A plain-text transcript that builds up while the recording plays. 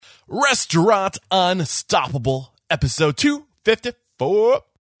Restaurant Unstoppable, episode 254.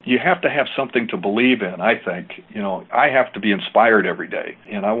 You have to have something to believe in, I think. I have to be inspired every day,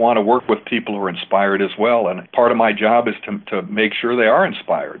 and I want to work with people who are inspired as well. And part of my job is to make sure they are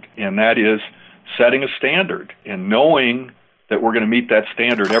inspired, and that is setting a standard and knowing that we're going to meet that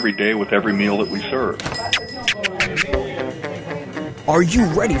standard every day with every meal that we serve. Are you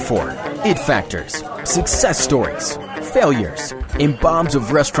ready for it factors, success stories, failures, and bombs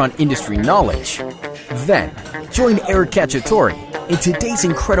of restaurant industry knowledge? Then, join Eric Cacciatore and today's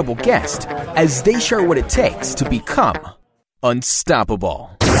incredible guest as they share what it takes to become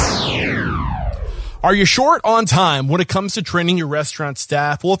unstoppable. Are you short on time when it comes to training your restaurant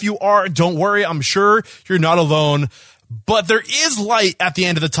staff? Well, if you are, don't worry. I'm sure you're not alone. But there is light at the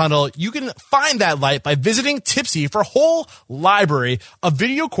end of the tunnel. You can find that light by visiting Tipsy for a whole library of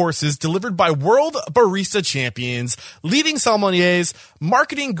video courses delivered by world barista champions, leading sommeliers,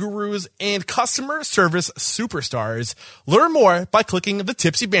 marketing gurus, and customer service superstars. Learn more by clicking the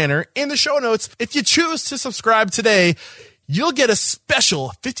Tipsy banner in the show notes. If you choose to subscribe today, you'll get a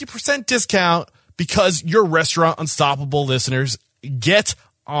special 50% discount because you're Restaurant Unstoppable listeners. Get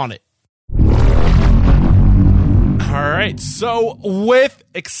on it. All right, so with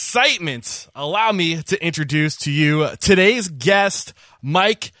excitement, allow me to introduce to you today's guest,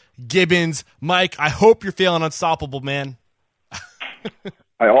 Mike Gibbons. Mike, I hope you're feeling unstoppable, man.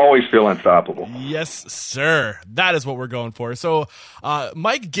 I always feel unstoppable. Yes, sir. That is what we're going for. So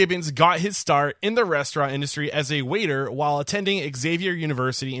Mike Gibbons got his start in the restaurant industry as a waiter while attending Xavier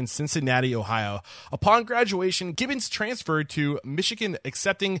University in Cincinnati, Ohio. Upon graduation, Gibbons transferred to Michigan,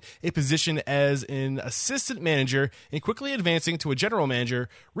 accepting a position as an assistant manager and quickly advancing to a general manager,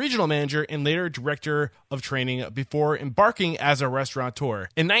 regional manager, and later director of training before embarking as a restaurateur.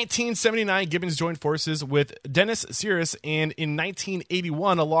 In 1979, Gibbons joined forces with Dennis Cirrus, and in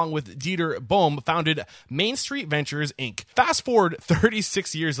 1981, along with Dieter Bohm, founded Main Street Ventures, Inc. Fast forward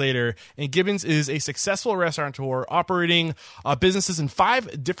 36 years later, and Gibbons is a successful restaurateur operating businesses in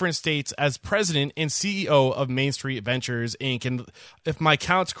 5 different states as president and CEO of Main Street Ventures, Inc. And if my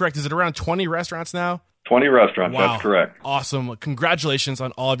count's correct, is it around 20 restaurants now? 20 restaurants, wow. That's correct. Awesome. Congratulations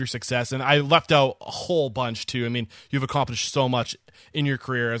on all of your success. And I left out a whole bunch, too. I mean, you've accomplished so much in your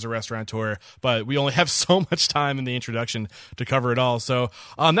career as a restaurateur, but we only have so much time in the introduction to cover it all. So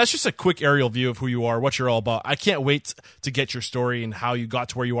that's just a quick aerial view of who you are, what you're all about. I can't wait to get your story and how you got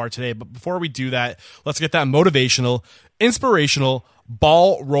to where you are today. But before we do that, let's get that motivational, inspirational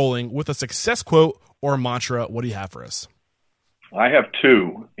ball rolling with a success quote or mantra. What do you have for us? I have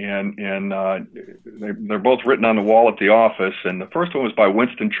 2, and they're both written on the wall at the office. And the first one was by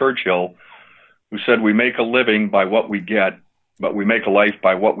Winston Churchill, who said, "We make a living by what we get, but we make a life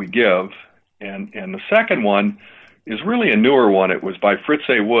by what we give." And the second one is really a newer one. It was by Fritz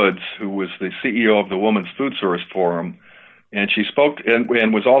A. Woods, who was the CEO of the Women's Food Service Forum. And she spoke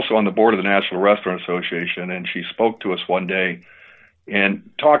and was also on the board of the National Restaurant Association. And she spoke to us one day and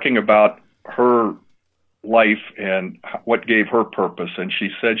talking about her life and what gave her purpose. And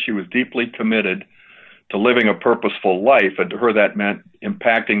she said she was deeply committed to living a purposeful life. And to her, that meant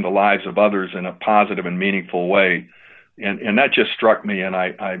impacting the lives of others in a positive and meaningful way. And that just struck me, and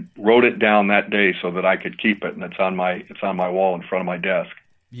I wrote it down that day so that I could keep it, and it's on my wall in front of my desk.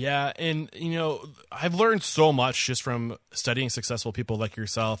 Yeah, and I've learned so much just from studying successful people like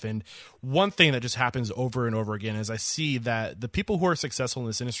yourself. And one thing that just happens over and over again is I see that the people who are successful in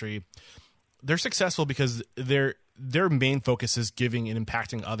this industry, they're successful because their main focus is giving and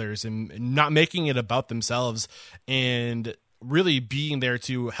impacting others and not making it about themselves, and really being there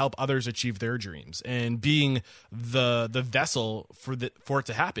to help others achieve their dreams and being the vessel for it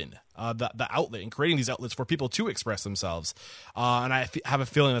to happen, the outlet, and creating these outlets for people to express themselves. And I have a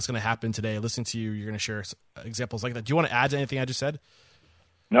feeling that's going to happen today. Listening to you, you're going to share examples like that. Do you want to add to anything I just said?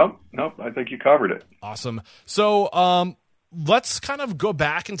 Nope. I think you covered it. Awesome. So, let's kind of go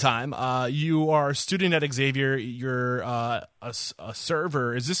back in time. You are a student at Xavier. You're a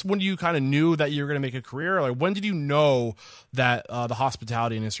server. Is this when you kind of knew that you were going to make a career? Or when did you know that the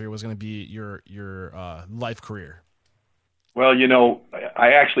hospitality industry was going to be your life career? Well,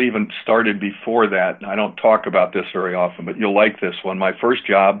 I actually even started before that. I don't talk about this very often, but you'll like this one. My first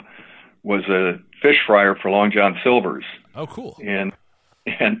job was a fish fryer for Long John Silver's. Oh, cool. And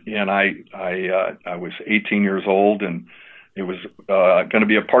I was 18 years old, and it was going to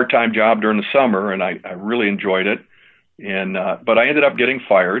be a part-time job during the summer, and I really enjoyed it. And but I ended up getting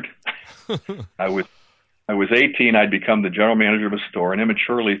fired. I was 18. I'd become the general manager of a store, and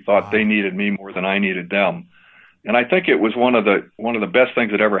immaturely thought they needed me more than I needed them. And I think it was one of the best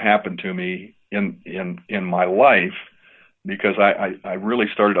things that ever happened to me in my life, because I really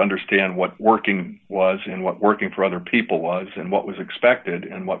started to understand what working was and what working for other people was and what was expected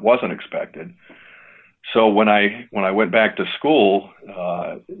and what wasn't expected. So when I went back to school,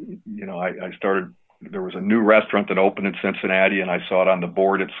 I started. There was a new restaurant that opened in Cincinnati, and I saw it on the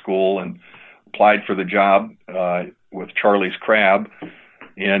board at school and applied for the job with Charlie's Crab.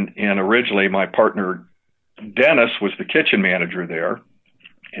 And originally, my partner Dennis was the kitchen manager there,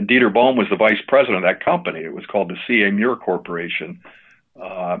 and Dieter Bohm was the vice president of that company. It was called the C.A. Muir Corporation,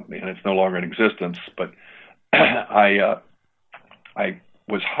 and it's no longer in existence. But I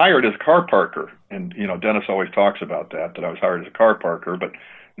was hired as a car parker, and Dennis always talks about that I was hired as a car parker, but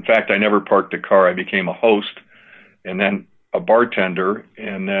in fact I never parked a car. I became a host, and then a bartender,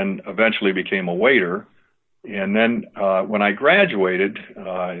 and then eventually became a waiter. And then when I graduated,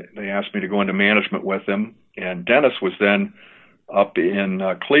 they asked me to go into management with them, and Dennis was then up in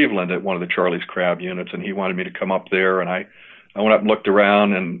Cleveland at one of the Charlie's Crab units, and he wanted me to come up there, and I went up and looked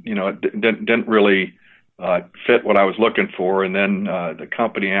around, and it didn't really fit what I was looking for. And then the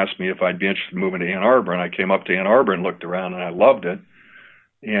company asked me if I'd be interested in moving to Ann Arbor, and I came up to Ann Arbor and looked around, and I loved it.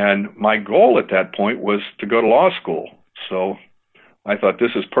 And my goal at that point was to go to law school. So I thought,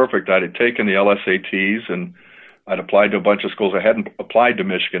 this is perfect. I had taken the LSATs, and I'd applied to a bunch of schools. I hadn't applied to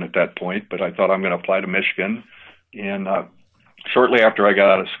Michigan at that point, but I thought, I'm going to apply to Michigan. And shortly after I got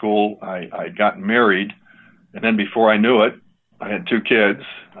out of school, I got married. And then before I knew it, I had 2 kids.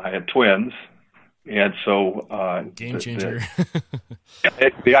 I had twins. And so game changer.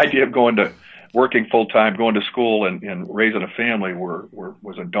 The idea of working full time, going to school, and raising a family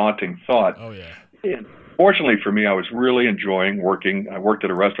was a daunting thought. Oh yeah. And fortunately for me, I was really enjoying working. I worked at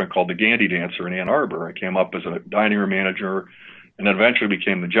a restaurant called the Gandy Dancer in Ann Arbor. I came up as a dining room manager, and then eventually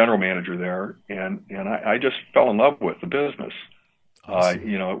became the general manager there. And I just fell in love with the business. Awesome.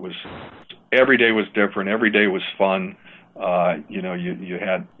 It was, every day was different. Every day was fun. You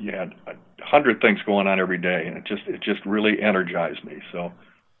had 100 things going on every day, and it just really energized me. So,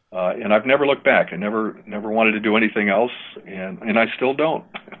 and I've never looked back. I never wanted to do anything else, and I still don't.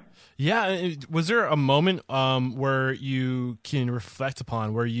 Yeah. Was there a moment where you can reflect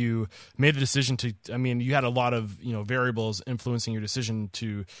upon where you made the decision to, you had a lot of, variables influencing your decision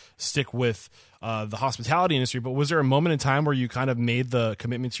to stick with the hospitality industry, but was there a moment in time where you kind of made the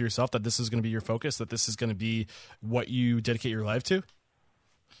commitment to yourself that this is going to be your focus, that this is going to be what you dedicate your life to?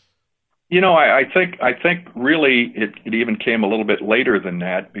 I think really it even came a little bit later than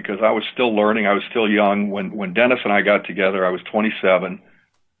that, because I was still learning. I was still young. When Dennis and I got together, I was 27.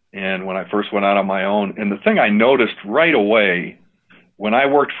 And when I first went out on my own, and the thing I noticed right away, when I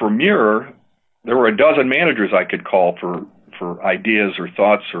worked for Muir, there were a dozen managers I could call for ideas or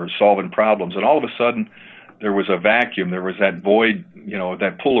thoughts or solving problems. And all of a sudden, there was a vacuum. There was that void,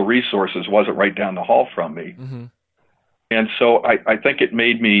 that pool of resources wasn't right down the hall from me. Mm-hmm. And so I think it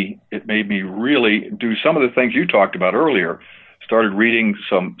made me really do some of the things you talked about earlier. Started reading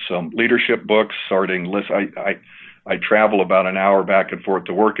some leadership books, I travel about an hour back and forth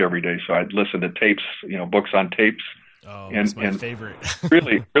to work every day, so I'd listen to tapes, books on tapes. Oh, that's my favorite.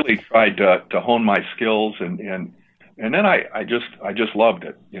 really tried to hone my skills, and then I just loved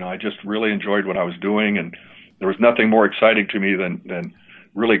it. I just really enjoyed what I was doing, and there was nothing more exciting to me than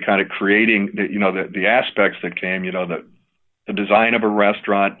really kind of creating the aspects that came, the design of a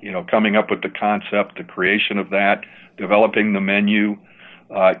restaurant, coming up with the concept, the creation of that, developing the menu,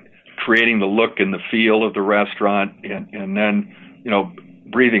 creating the look and the feel of the restaurant, and then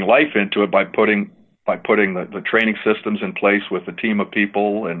breathing life into it by putting the training systems in place with a team of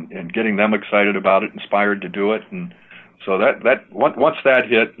people and getting them excited about it, inspired to do it. And so that once that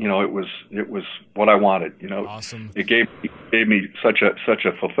hit, it was what I wanted. Awesome. It gave me such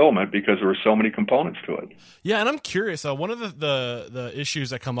a fulfillment because there were so many components to it. Yeah, and I'm curious. One of the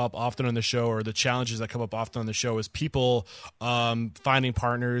issues that come up often on the show, or the challenges that come up often on the show, is people finding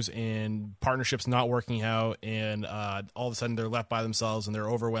partners and partnerships not working out, and all of a sudden they're left by themselves and they're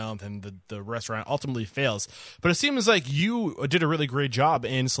overwhelmed, and the restaurant ultimately fails. But it seems like you did a really great job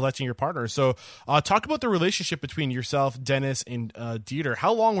in selecting your partner. So talk about the relationship between yourself, Dennis, and Dieter.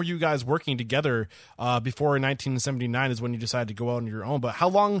 How long were you guys working together before 1979 is when you decided to go out on your own? But how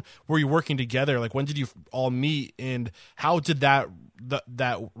long were you working together? Like, when did you all meet, and how did that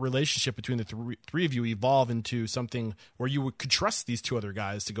relationship between the three of you evolve into something where you could trust these 2 other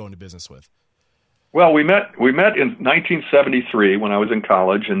guys to go into business with? Well, we met in 1973 when I was in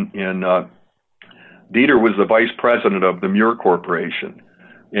college, and Dieter was the vice president of the Muir Corporation.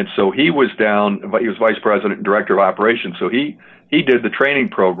 And so he was vice president and director of operations. So he did the training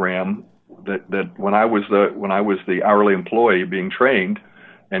program that when I was the hourly employee being trained,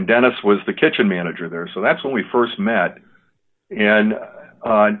 and Dennis was the kitchen manager there. So that's when we first met. And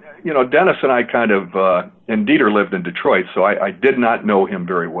Dennis and I kind of, and Dieter lived in Detroit, so I did not know him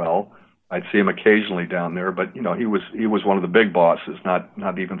very well. I'd see him occasionally down there, but he was one of the big bosses,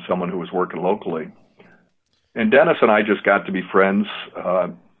 not even someone who was working locally. And Dennis and I just got to be friends.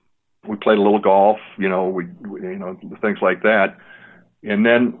 We played a little golf, we things like that. And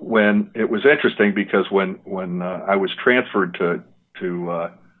then when it was interesting because when I was transferred to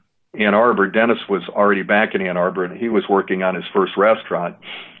Ann Arbor, Dennis was already back in Ann Arbor, and he was working on his first restaurant.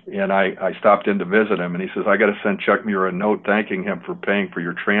 And I stopped in to visit him, and he says, I got to send Chuck Muir a note thanking him for paying for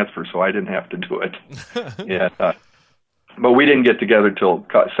your transfer, so I didn't have to do it. But we didn't get together till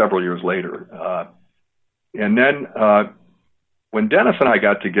several years later. And then when Dennis and I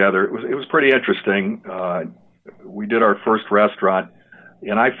got together, it was pretty interesting. We did our first restaurant,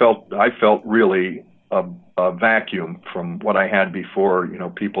 and I felt really a vacuum from what I had before.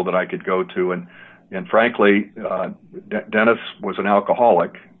 People that I could go to, and frankly, Dennis was an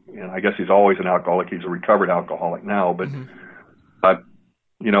alcoholic, and I guess he's always an alcoholic. He's a recovered alcoholic now, but I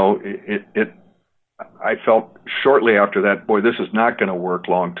felt shortly after that, boy, this is not going to work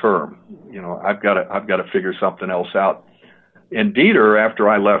long term. I've got to figure something else out. And Dieter, after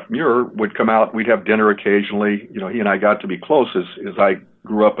I left Muir, would come out. We'd have dinner occasionally. He and I got to be close as I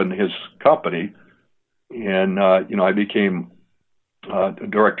grew up in his company, and I became a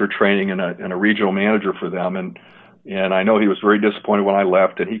director of training and a regional manager for them. And I know he was very disappointed when I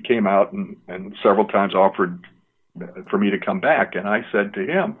left, and he came out and several times offered for me to come back. And I said to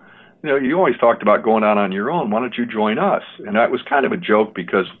him, you always talked about going out on your own. Why don't you join us? And that was kind of a joke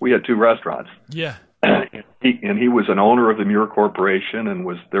because we had two restaurants. Yeah. And he was an owner of the Muir Corporation and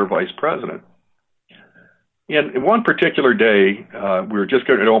was their vice president. And one particular day, we were just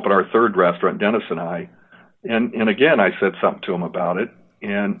going to open our third restaurant, Dennis and I. And again, I said something to him about it.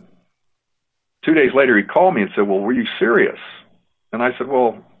 And 2 days later, he called me and said, well, were you serious? And I said,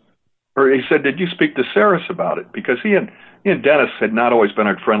 he said, did you speak to Saris about it? Because he and Dennis had not always been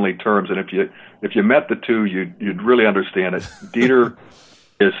on friendly terms. And if you met the two, you'd really understand it. Dieter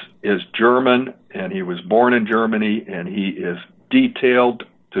is German, and he was born in Germany, and he is detailed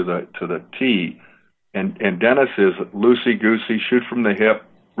to the T. And Dennis is loosey-goosey, shoot from the hip,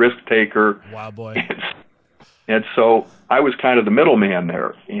 risk taker. Wow, boy. And so I was kind of the middleman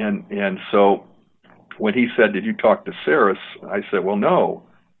there. And so when he said, did you talk to Saris? I said, well, no.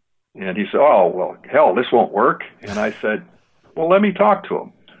 And he said, oh, well, hell, this won't work. And I said, well, let me talk to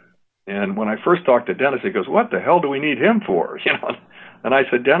him. And when I first talked to Dennis, he goes, what the hell do we need him for? And I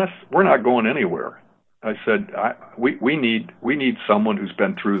said, Dennis, we're not going anywhere. I said, we need someone who's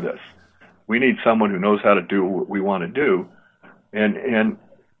been through this. We need someone who knows how to do what we want to do. And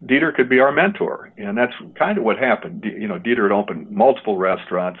Dieter could be our mentor. And that's kind of what happened. Dieter had opened multiple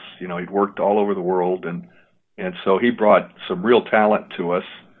restaurants. He'd worked all over the world. And so he brought some real talent to us.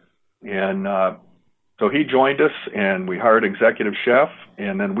 And so he joined us, and we hired an executive chef,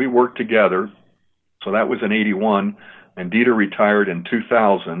 and then we worked together. So that was in 81, and Dieter retired in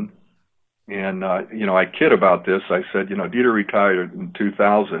 2000. And, I kid about this. I said, Dieter retired in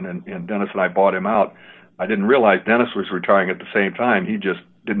 2000, and Dennis and I bought him out. I didn't realize Dennis was retiring at the same time. He just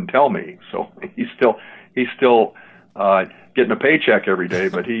didn't tell me. So he's still getting a paycheck every day,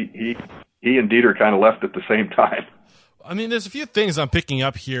 but he and Dieter kind of left at the same time. I mean, there's a few things I'm picking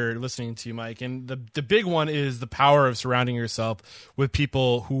up here listening to you, Mike, and the big one is the power of surrounding yourself with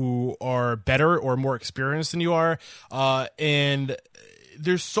people who are better or more experienced than you are, and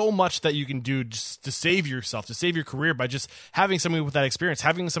there's so much that you can do just to save yourself, to save your career by just having somebody with that experience,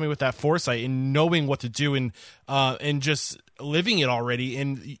 having somebody with that foresight and knowing what to do and just living it already.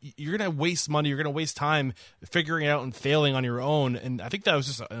 And you're going to waste money. You're going to waste time figuring it out and failing on your own. And I think that was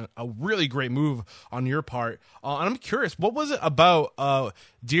just a really great move on your part. And I'm curious, what was it about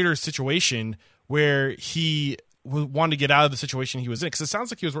Dieter's situation where he wanted to get out of the situation he was in? Because it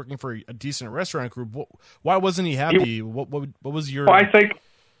sounds like he was working for a decent restaurant group. Why wasn't he happy? What was your? Well, I think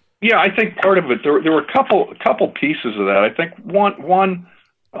part of it, there were a couple pieces of that. I think one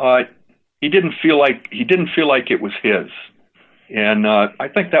he didn't feel like it was his, and I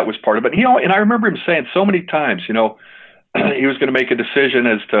think that was part of it. And I remember him saying so many times, he was going to make a decision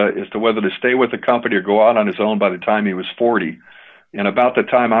as to whether to stay with the company or go out on his own by the time he was 40. And about the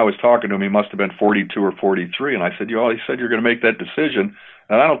time I was talking to him, he must have been 42 or 43. And I said, he said you're going to make that decision,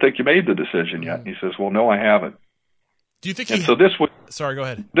 and I don't think you made the decision yet. And he says, well, no, I haven't. Do you think? So this was. Sorry, go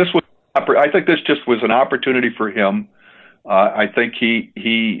ahead. I think this just was an opportunity for him. I think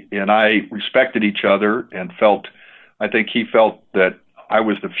he and I respected each other and I think he felt that I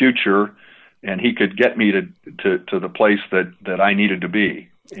was the future, and he could get me to the place that I needed to be.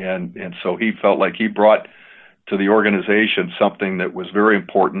 And so he felt like he brought to the organization something that was very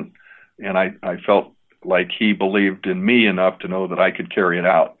important, and I felt like he believed in me enough to know that I could carry it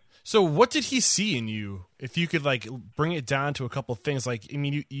out. So what did he see in you? If you could like bring it down to a couple of things, like, I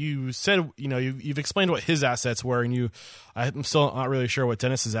mean, you said, you've explained what his assets were, and I'm still not really sure what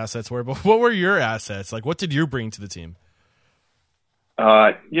Dennis's assets were, but what were your assets? Like, what did you bring to the team?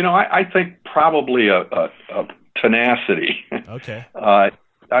 I think probably a tenacity. Okay. I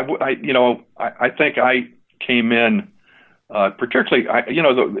think I came in, particularly,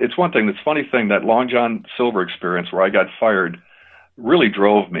 it's one thing, this funny thing, that Long John Silver experience where I got fired really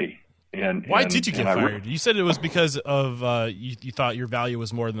drove me. And why did you get fired? You said it was because of you thought your value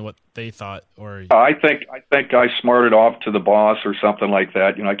was more than what they thought, or I think I smarted off to the boss or something like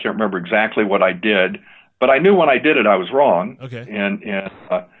that. I can't remember exactly what I did, but I knew when I did it I was wrong. Okay. And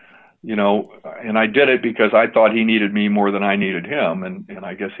I did it because I thought he needed me more than I needed him, and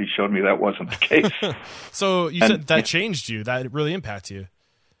I guess he showed me that wasn't the case. So you said that changed you. That really impacted you.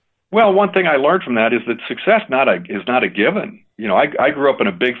 Well, one thing I learned from that is that success is not a given. I grew up in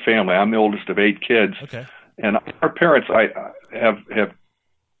a big family. I'm the oldest of 8 kids. Okay. And our parents have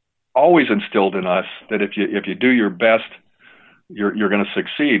always instilled in us that if you do your best, you're going to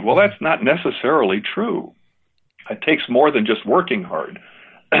succeed. Well, that's not necessarily true. It takes more than just working hard.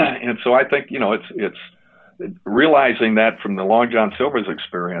 And so I think, it's realizing that from the Long John Silver's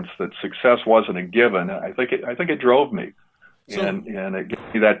experience that success wasn't a given. I think it drove me. So, and it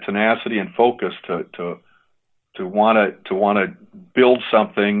gave me that tenacity and focus to want to build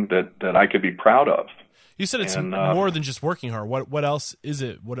something that I could be proud of. You said it's more than just working hard. What else is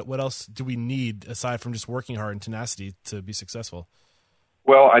it? What else do we need aside from just working hard and tenacity to be successful?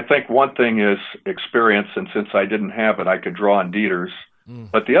 Well, I think one thing is experience, and since I didn't have it, I could draw on Dieter's.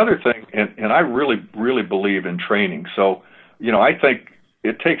 But the other thing, and I really, really believe in training. So, I think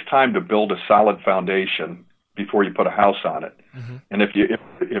it takes time to build a solid foundation before you put a house on it. Mm-hmm. And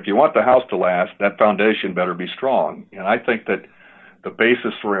if you want the house to last, that foundation better be strong. And I think that the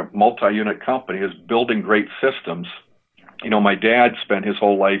basis for a multi-unit company is building great systems. My dad spent his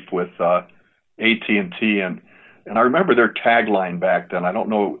whole life with AT&T, and I remember their tagline back then. I don't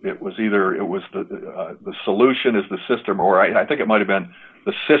know, it was the solution is the system, or I think it might have been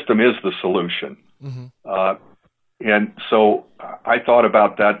the system is the solution. Mm-hmm. And so I thought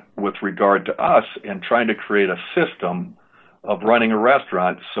about that with regard to us and trying to create a system of running a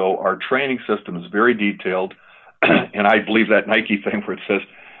restaurant. So our training system is very detailed, and I believe that Nike thing where it says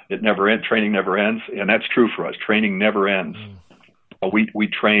training never ends, and that's true for us. Training never ends. We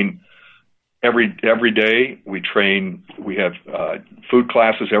train every day. We have food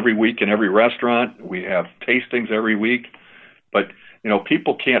classes every week in every restaurant. We have tastings every week, but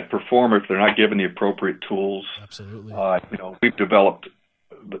people can't perform if they're not given the appropriate tools. Absolutely. We've developed,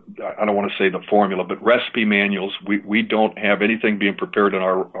 I don't want to say the formula, but recipe manuals. We don't have anything being prepared in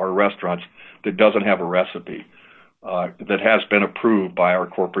our restaurants that doesn't have a recipe that has been approved by our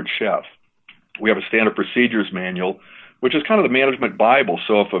corporate chef. We have a standard procedures manual, which is kind of the management Bible.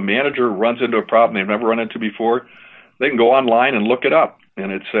 So if a manager runs into a problem they've never run into before, they can go online and look it up.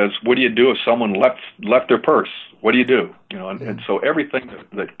 And it says, what do you do if someone left their purse? What do you do? And so everything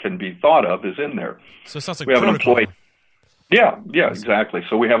that can be thought of is in there. So it sounds like we have protocol. an employee. Yeah, exactly.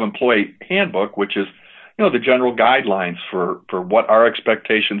 So we have employee handbook, which is, the general guidelines for what our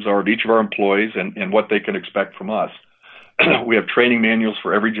expectations are of each of our employees and what they can expect from us. We have training manuals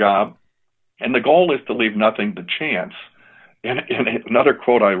for every job. And the goal is to leave nothing to chance. And another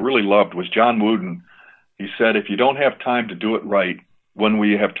quote I really loved was John Wooden. He said, if you don't have time to do it right, when will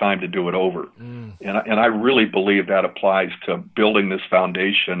you have time to do it over? And I really believe that applies to building this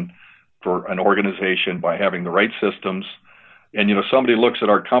foundation for an organization by having the right systems. And, somebody looks at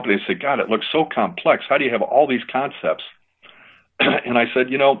our company and say, God, it looks so complex. How do you have all these concepts? And I said,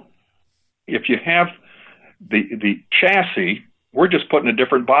 if you have the chassis, we're just putting a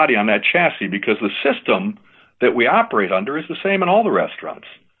different body on that chassis because the system that we operate under is the same in all the restaurants.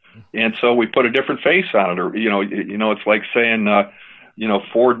 And so we put a different face on it. Or, it's like saying,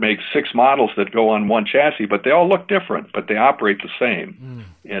 Ford makes 6 models that go on one chassis, but they all look different, but they operate the same.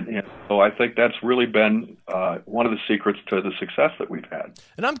 And so I think that's really been one of the secrets to the success that we've had.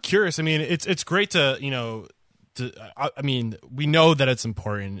 And I'm curious. I mean, it's great to, we know that it's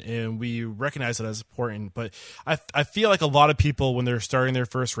important and we recognize that it's important, but I feel like a lot of people, when they're starting their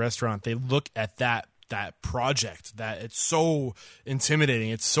first restaurant, they look at that project, that it's so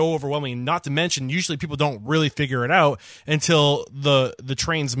intimidating, it's so overwhelming, not to mention usually people don't really figure it out until the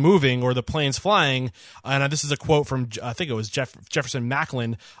train's moving or the plane's flying. And this is a quote from, I think it was Jefferson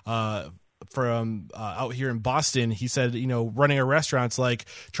Macklin, from out here in Boston. He said, running a restaurant's like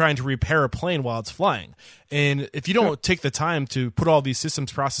trying to repair a plane while it's flying. And if you don't take the time to put all these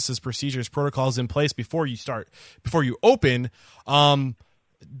systems, processes, procedures, protocols in place before you open,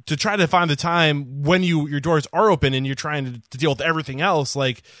 to try to find the time when your doors are open and you're trying to deal with everything else,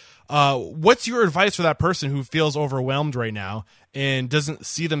 like, what's your advice for that person who feels overwhelmed right now and doesn't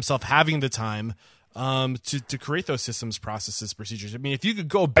see themselves having the time to create those systems, processes, procedures? I mean, if you could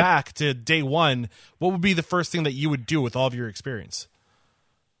go back to day one, what would be the first thing that you would do with all of your experience?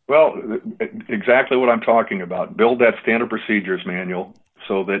 Well, exactly what I'm talking about. Build that standard procedures manual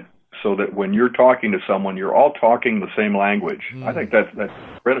so that when you're talking to someone, you're all talking the same language. I think that's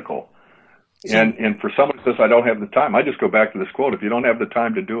critical. And for someone who says, I don't have the time, I just go back to this quote: if you don't have the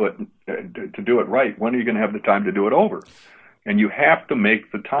time to do it right, when are you going to have the time to do it over? And you have to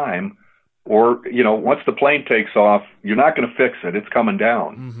make the time, or once the plane takes off, you're not going to fix it. It's coming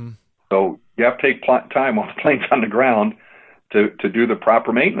down. Mm-hmm. So you have to take time while the plane's on the ground to do the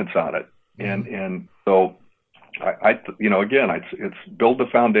proper maintenance on it. Mm-hmm. And so again, it's build the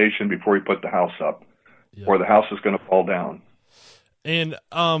foundation before you put the house up, or the house is going to fall down. And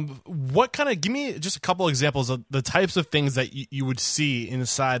give me just a couple examples of the types of things that you would see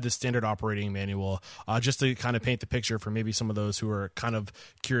inside the standard operating manual, just to kind of paint the picture for maybe some of those who are kind of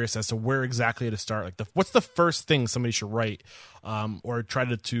curious as to where exactly to start. Like, what's the first thing somebody should write or try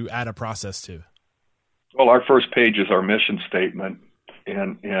to add a process to? Well, our first page is our mission statement.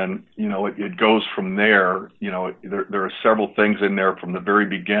 And it goes from there. There are several things in there from the very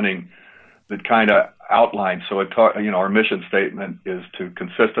beginning that kind of outline. So our mission statement is to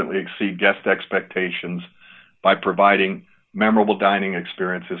consistently exceed guest expectations by providing memorable dining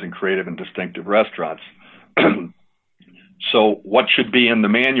experiences in creative and distinctive restaurants. So what should be in the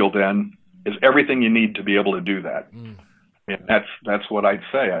manual then is everything you need to be able to do that. And that's what I'd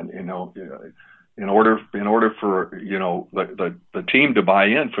say. In order for the team to buy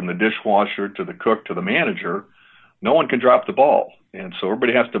in, from the dishwasher to the cook to the manager, no one can drop the ball, and so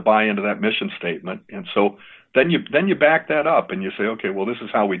everybody has to buy into that mission statement. And so then you back that up and you say, okay, well, this is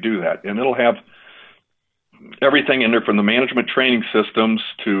how we do that, and it'll have everything in there from the management training systems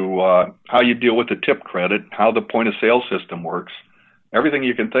to how you deal with the tip credit, how the point of sale system works, everything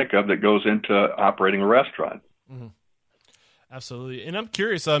you can think of that goes into operating a restaurant. Mm-hmm. Absolutely. And I'm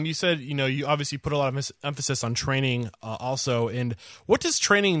curious, you said, you obviously put a lot of emphasis on training also. And what does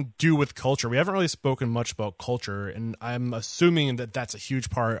training do with culture? We haven't really spoken much about culture, and I'm assuming that that's a huge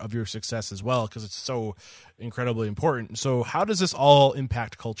part of your success as well, because it's so incredibly important. So how does this all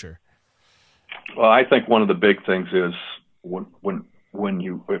impact culture? Well, I think one of the big things is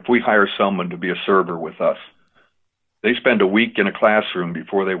if we hire someone to be a server with us, they spend a week in a classroom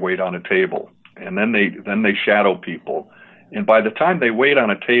before they wait on a table, and then they shadow people. And by the time they wait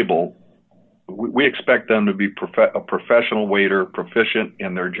on a table, we expect them to be a professional waiter, proficient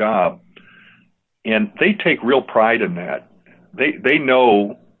in their job. And they take real pride in that. They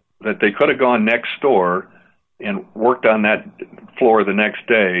know that they could have gone next door and worked on that floor the next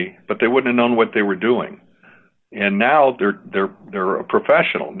day, but they wouldn't have known what they were doing. And now they're a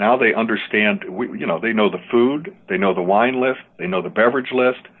professional. Now they understand, they know the food, they know the wine list, they know the beverage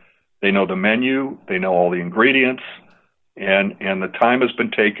list, they know the menu, they know all the ingredients. And the time has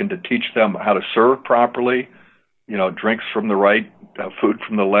been taken to teach them how to serve properly, drinks from the right, food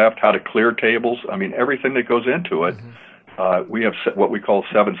from the left, how to clear tables. I mean, everything that goes into it. Mm-hmm. We have what we call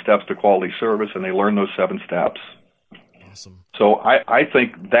 7 steps to quality service, and they learn those 7 steps. Awesome. So I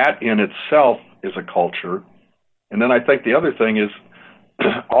think that in itself is a culture. And then I think the other thing is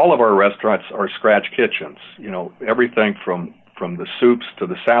all of our restaurants are scratch kitchens. Everything from the soups to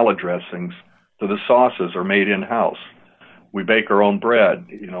the salad dressings to the sauces are made in-house. We bake our own bread.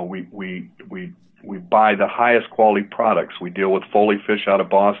 We buy the highest quality products. We deal with Foley fish out of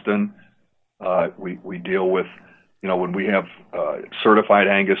Boston. We deal with, when we have certified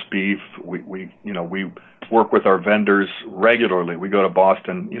Angus beef. We work with our vendors regularly. We go to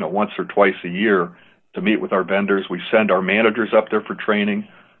Boston, once or twice a year to meet with our vendors. We send our managers up there for training.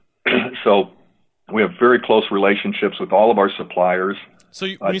 So we have very close relationships with all of our suppliers. So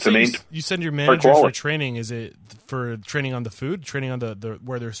when you send your managers for training, is it for training on the food, training on the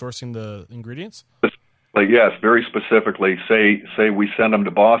where they're sourcing the ingredients? Yes, very specifically. Say we send them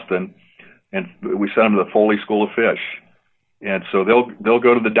to Boston, and we send them to the Foley School of Fish, and so they'll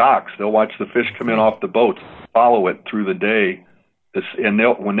go to the docks. They'll watch the fish come in off the boats, follow it through the day, and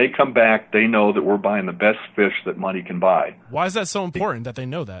when they come back, they know that we're buying the best fish that money can buy. Why is that so important that they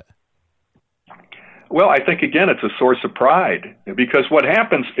know that? Well, I think, again, it's a source of pride, because what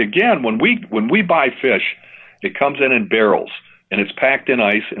happens, again, when we buy fish, it comes in barrels. and it's packed in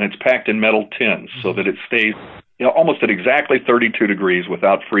ice, and it's packed in metal tins so that it stays almost at exactly 32 degrees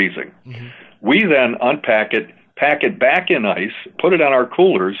without freezing. We then unpack it, pack it back in ice, put it on our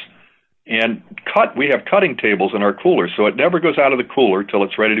coolers, and cut. We have cutting tables in our coolers, so it never goes out of the cooler till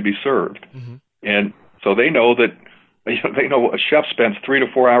it's ready to be served. And so they know that they know a chef spends 3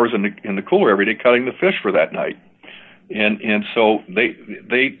 to 4 hours in the cooler every day cutting the fish for that night. And so they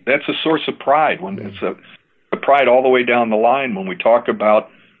that's a source of pride when it's a pride all the way down the line when we talk about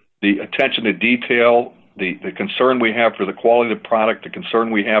the attention to detail, the concern we have for the quality of the product, the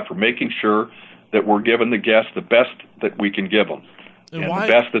concern we have for making sure that we're giving the guests the best that we can give them. And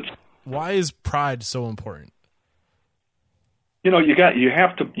why is pride so important? You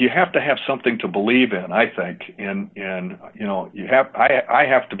have to have something to believe in, I think, and I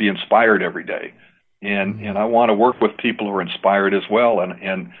have to be inspired every day, and I want to work with people who are inspired as well,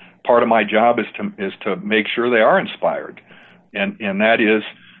 and part of my job is to make sure they are inspired, and that is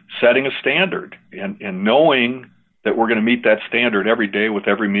setting a standard and knowing that we're going to meet that standard every day with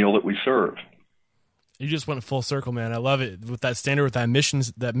every meal that we serve. You just went full circle, man. I love it. With that standard, with that mission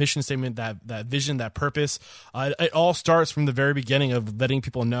statement, that vision, that purpose. It all starts from the very beginning of letting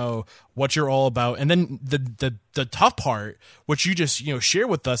people know what you're all about. And then the tough part, which you just share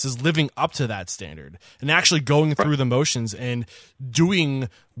with us, is living up to that standard and actually going through the motions and doing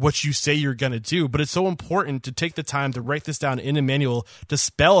what you say you're going to do. But it's so important to take the time to write this down in a manual, to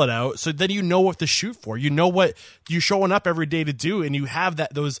spell it out, so then you know what to shoot for. You know what you're showing up every day to do, and you have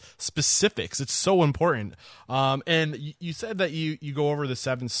those specifics. It's so important. And you said that you go over the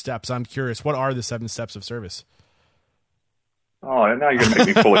 7 steps. I'm curious, what are the 7 steps of service? Oh, now you're going to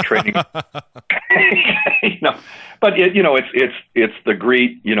make me full of training. But it's the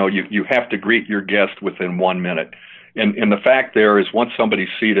greet. You have to greet your guest within 1 minute. And the fact there is, once somebody's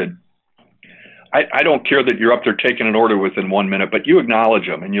seated, I don't care that you're up there taking an order within 1 minute, but you acknowledge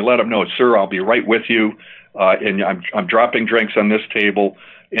them and you let them know, sir, I'll be right with you, and I'm dropping drinks on this table.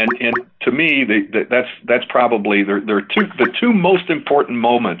 And to me, that's probably the two most important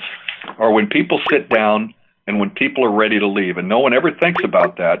moments are when people sit down and when people are ready to leave. And no one ever thinks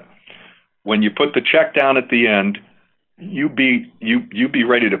about that. When you put the check down at the end, you be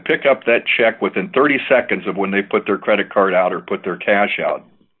ready to pick up that check within 30 seconds of when they put their credit card out or put their cash out,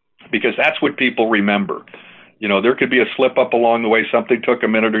 because that's what people remember. There could be a slip up along the way, something took a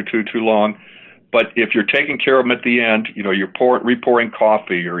minute or two too long, but if you're taking care of them at the end, you're repouring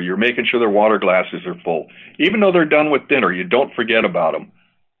coffee, or you're making sure their water glasses are full, even though they're done with dinner, you don't forget about them.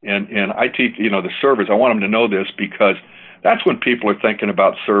 And I teach the servers, I want them to know this, because that's when people are thinking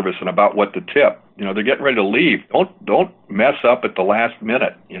about service and about what to tip. They're getting ready to leave. Don't mess up at the last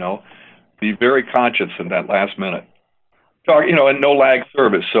minute. Be very conscious in that last minute. So, and no lag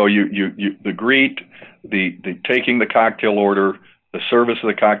service. So the greet, the taking the cocktail order, the service of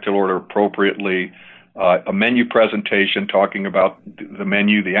the cocktail order appropriately, a menu presentation talking about the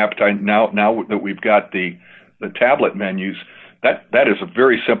menu, the appetite. Now that we've got the tablet menus, that is a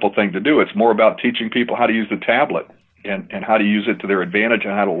very simple thing to do. It's more about teaching people how to use the tablet and how to use it to their advantage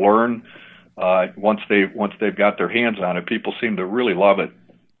and how to learn once they've got their hands on it. People seem to really love it.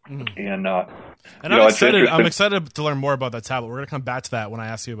 And I'm excited to learn more about that tablet. We're going to come back to that when I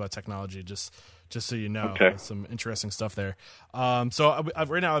ask you about technology, just so you know. Okay. Some interesting stuff there. So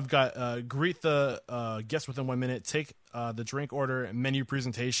right now I've got greet the guest within 1 minute, take the drink order, menu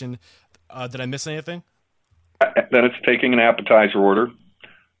presentation. Did I miss anything? Then it's taking an appetizer order.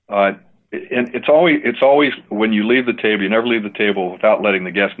 And it's always when you leave the table, you never leave the table without letting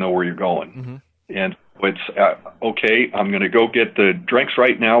the guest know where you're going. And it's okay, I'm going to go get the drinks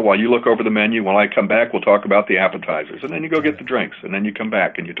right now while you look over the menu. When I come back, we'll talk about the appetizers. And then you go get the drinks, and then you come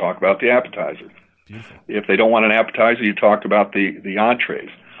back and you talk about the appetizers. Beautiful. If they don't want an appetizer, you talk about the entrees.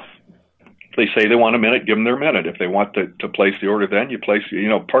 If they say they want a minute, give them their minute. If they want to place the order, then you place.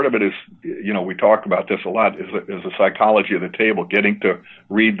 Part of it is, we talk about this a lot, is the psychology of the table, getting to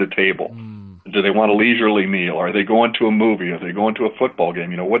read the table. Do they want a leisurely meal? Are they going to a movie? Are they going to a football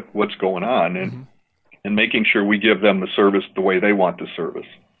game? What's going on? And making sure we give them the service the way they want the service.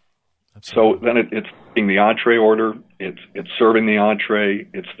 Absolutely. So then it's taking the entree order. It's serving the entree.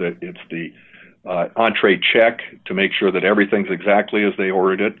 It's the entree check to make sure that everything's exactly as they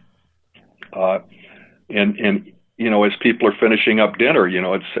ordered it. And as people are finishing up dinner,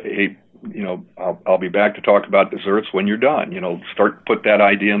 I'll be back to talk about desserts when you're done. Put that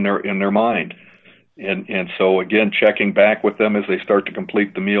idea in their mind. And so again, checking back with them as they start to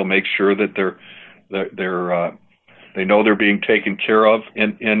complete the meal, make sure that they know they're being taken care of.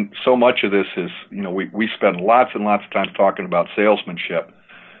 And so much of this is, we spend lots and lots of time talking about salesmanship.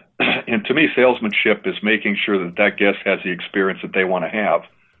 and to me, salesmanship is making sure that that guest has the experience that they want to have,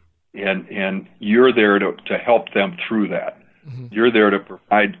 and you're there to help them through that. Mm-hmm. You're there to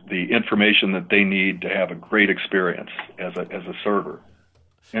provide the information that they need to have a great experience as a server.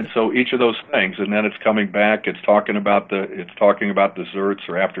 And so each of those things, and then it's coming back. It's talking about desserts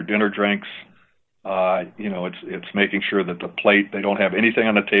or after dinner drinks. It's making sure that the plate, they don't have anything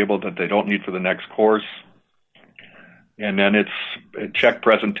on the table that they don't need for the next course. And then it's a check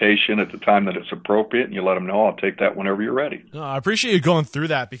presentation at the time that it's appropriate, and you let them know, I'll take that whenever you're ready. No, I appreciate you going through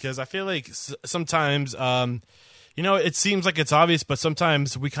that, because I feel like sometimes, it seems like it's obvious, but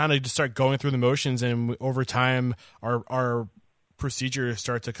sometimes we kind of just start going through the motions, and over time our procedures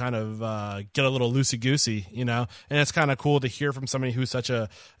start to kind of get a little loosey-goosey, and it's kind of cool to hear from somebody who's such an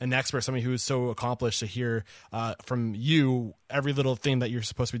expert, somebody who's so accomplished, to hear from you every little thing that you're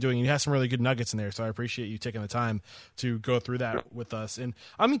supposed to be doing. You have some really good nuggets in there, so I appreciate you taking the time to go through that with us. And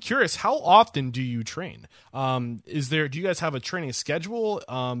I'm curious, how often do you train? Do you guys have a training schedule?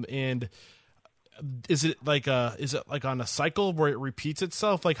 And is it like on a cycle where it repeats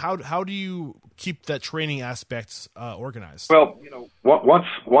itself? Like how do you keep that training aspects organized? Well,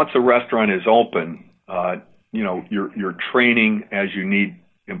 once a restaurant is open, you're training as you need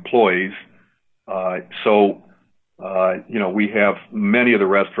employees. We have many of the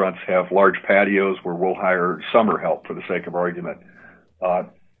restaurants have large patios where we'll hire summer help for the sake of argument.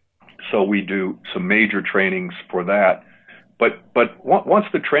 So we do some major trainings for that. But once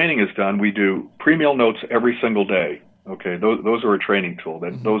the training is done, we do pre-meal notes every single day. Okay, those are a training tool.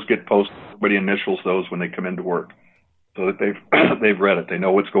 Those get posted. Everybody initials those when they come into work, so that they've read it. They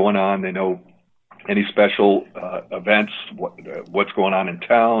know what's going on. They know any special events, what's going on in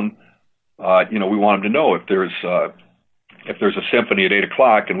town. We want them to know if there's a symphony at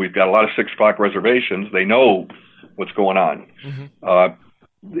 8:00 and we've got a lot of 6:00 reservations. They know what's going on. Mm-hmm.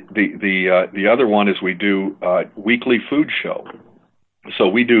 The other one is we do weekly food show. So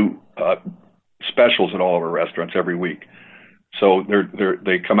we do specials at all of our restaurants every week. So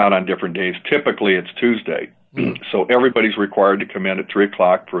they come out on different days. Typically it's Tuesday. Mm-hmm. So everybody's required to come in at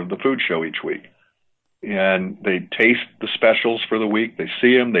 3:00 for the food show each week. And they taste the specials for the week. They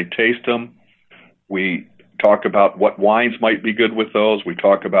see them, they taste them. We talk about what wines might be good with those. We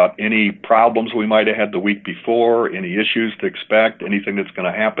talk about any problems we might have had the week before, any issues to expect, anything that's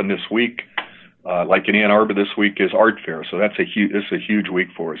going to happen this week. Like in Ann Arbor this week is Art Fair, so it's a huge week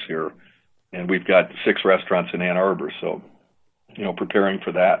for us here, and we've got 6 restaurants in Ann Arbor, so preparing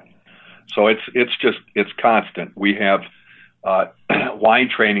for that. So it's constant. We have wine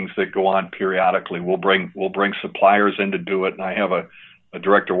trainings that go on periodically. We'll bring suppliers in to do it, and I have a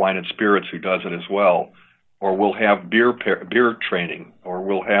director of wine and spirits who does it as well. Or we'll have beer training, or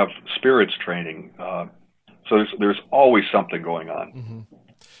we'll have spirits training. So there's always something going on. Mm-hmm.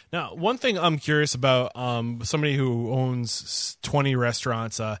 Now, one thing I'm curious about, somebody who owns 20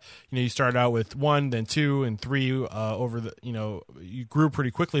 restaurants, you started out with 1, then 2, and 3 you grew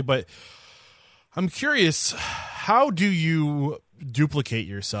pretty quickly. But I'm curious, how do you duplicate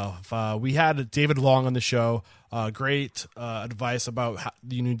yourself? We had David Long on the show. Great advice about how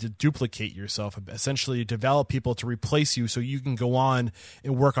you need to duplicate yourself, essentially develop people to replace you so you can go on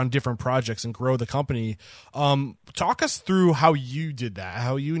and work on different projects and grow the company. Talk us through how you did that,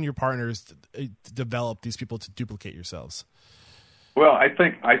 how you and your partners developed these people to duplicate yourselves. Well, I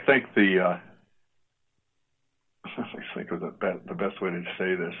think the the best way to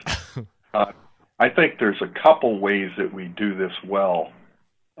say this. I think there's a couple ways that we do this well.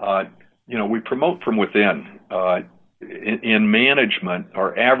 We promote from within. In management,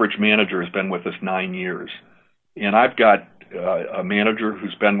 our average manager has been with us 9 years. And I've got a manager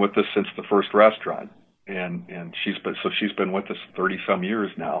who's been with us since the first restaurant. And she's been with us 30-some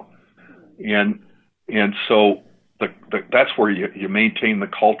years now. And so that's where you maintain the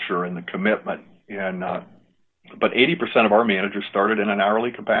culture and the commitment. But 80% of our managers started in an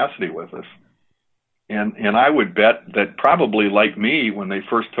hourly capacity with us. And I would bet that probably like me, when they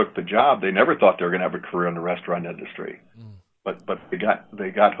first took the job, they never thought they were going to have a career in the restaurant industry. But they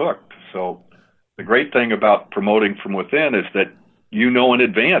got hooked. So the great thing about promoting from within is that in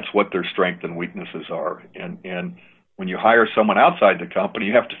advance what their strengths and weaknesses are. And when you hire someone outside the company,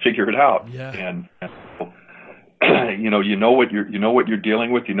 you have to figure it out. Yeah. And you know what you're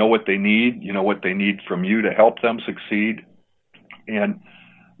dealing with, what they need, what they need from you to help them succeed. And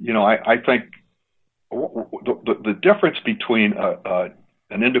I think the difference between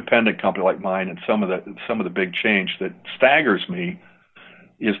an independent company like mine and some of the big change that staggers me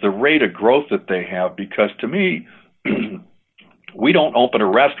is the rate of growth that they have. Because to me, we don't open a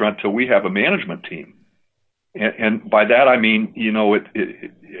restaurant till we have a management team, and by that I mean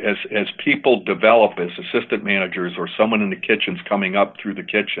as people develop as assistant managers or someone in the kitchen's coming up through the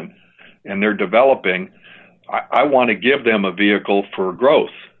kitchen and they're developing, I want to give them a vehicle for growth.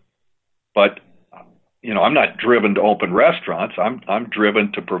 But, I'm not driven to open restaurants. I'm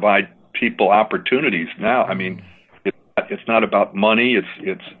driven to provide people opportunities now. I mean, it's not about money.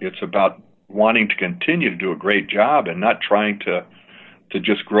 It's about wanting to continue to do a great job and not trying to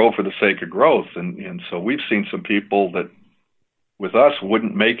just grow for the sake of growth. And so we've seen some people that with us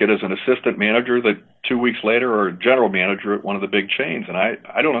wouldn't make it as an assistant manager that 2 weeks later are a general manager at one of the big chains. And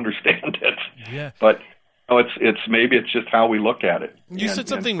I don't understand it. Yeah. But it's just how we look at it. You said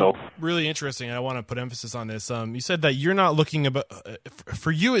something really interesting, and I want to put emphasis on this. You said that you're not looking about,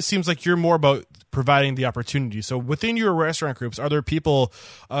 for you, it seems like you're more about providing the opportunity. So within your restaurant groups, are there people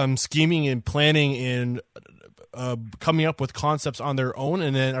scheming and planning and coming up with concepts on their own,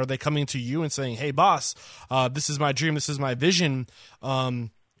 and then are they coming to you and saying, "Hey, boss, this is my dream, this is my vision"?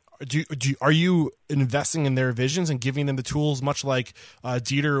 Are you investing in their visions and giving them the tools, much like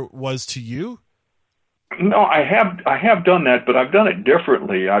Dieter was to you? No, I have done that, but I've done it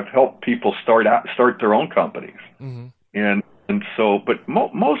differently. I've helped people start their own companies, and so, but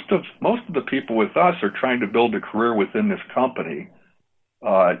most of the people with us are trying to build a career within this company,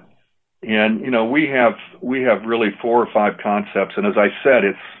 and we have really 4 or 5 concepts, and as I said,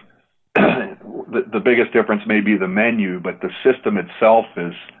 it's the biggest difference may be the menu, but the system itself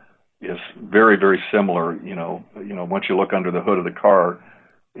is very, very similar. Once you look under the hood of the car,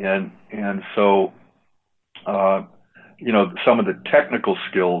 and so. Some of the technical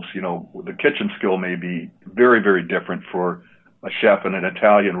skills, the kitchen skill may be very, very different for a chef in an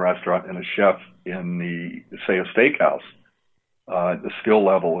Italian restaurant and a chef in say a steakhouse. The skill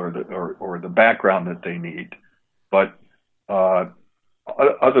level or the background that they need, but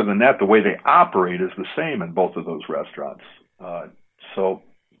other than that, the way they operate is the same in both of those restaurants. So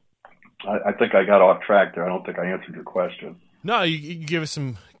I think I got off track there. I don't think I answered your question. No, you gave us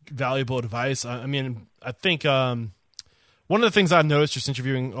some valuable advice. I mean, I think one of the things I've noticed just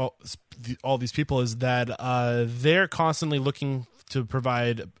interviewing all these people is that they're constantly looking to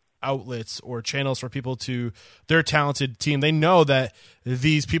provide outlets or channels for people to their talented team. They know that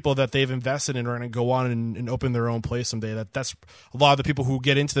these people that they've invested in are going to go on and open their own place someday. That's a lot of the people who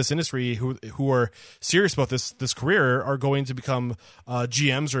get into this industry who are serious about this career are going to become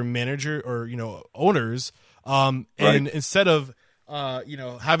GMs or manager or owners. And instead of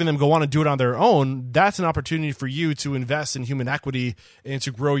having them go on and do it on their own, that's an opportunity for you to invest in human equity and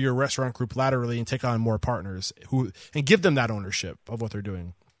to grow your restaurant group laterally and take on more partners and give them that ownership of what they're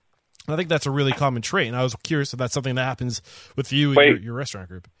doing. And I think that's a really common trait. And I was curious if that's something that happens with you and your restaurant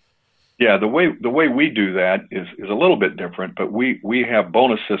group. Yeah, the way we do that is a little bit different, but we have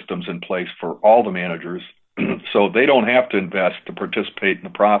bonus systems in place for all the managers, so they don't have to invest to participate in the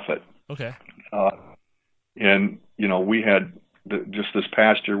profit. Okay. And we had just this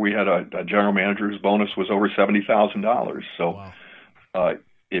past year, we had a general manager's bonus was over $70,000. So, wow.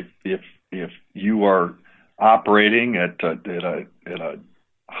 If you are operating at a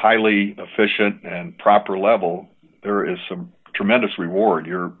highly efficient and proper level, there is some tremendous reward.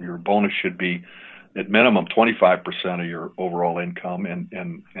 Your bonus should be at minimum 25% of your overall income, and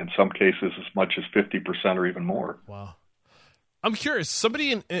in some cases as much as 50% or even more. Wow. I'm curious,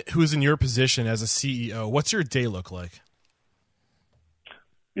 somebody who's in your position as a CEO, what's your day look like?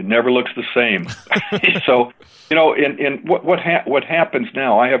 It never looks the same. So, what happens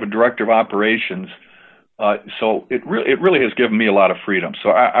now, I have a director of operations, so it really has given me a lot of freedom. So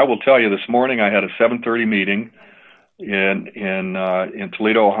I will tell you, this morning I had a 7:30 meeting in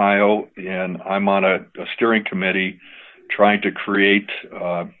Toledo, Ohio, and I'm on a steering committee trying to create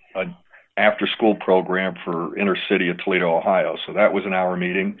an after-school program for inner city of Toledo, Ohio. So that was an hour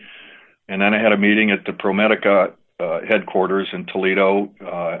meeting. And then I had a meeting at the ProMedica headquarters in Toledo,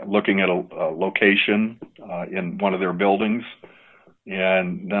 looking at a location in one of their buildings.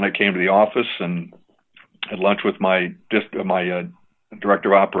 And then I came to the office and had lunch with my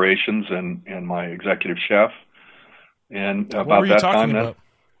director of operations and my executive chef. And what about were you that talking time,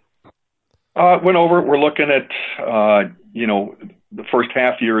 about? Went over. We're looking at the first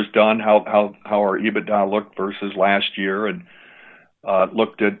half year is done, how our EBITDA looked versus last year, and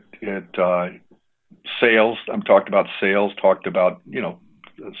looked at sales. Talked about sales. Talked about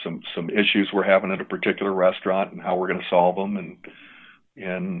some issues we're having at a particular restaurant and how we're going to solve them,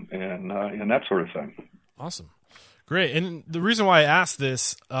 and that sort of thing. Awesome, great. And the reason why I asked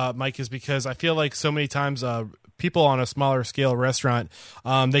this, Mike, is because I feel like so many times people on a smaller scale restaurant,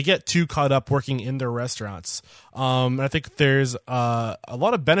 they get too caught up working in their restaurants. And I think there's a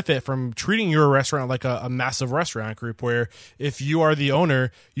lot of benefit from treating your restaurant like a massive restaurant group, where if you are the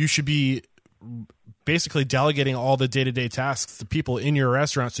owner, you should be basically delegating all the day-to-day tasks to people in your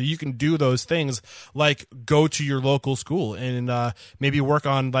restaurant, so you can do those things like go to your local school and maybe work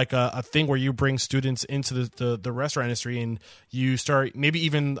on like a thing where you bring students into the restaurant industry, and you start maybe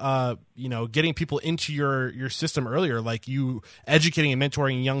even getting people into your system earlier, like you educating and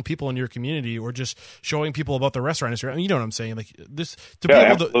mentoring young people in your community, or just showing people about the restaurant industry. I mean, you know what I'm saying? Like this to be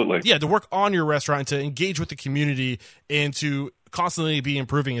able to work on your restaurant and to engage with the community and to constantly be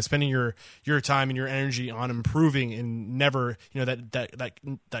improving and spending your time and your energy on improving and never,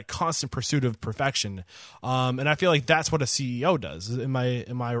 that constant pursuit of perfection. And I feel like that's what a CEO does. Am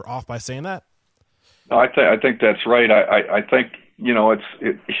I off by saying that? No, I think that's right. I think,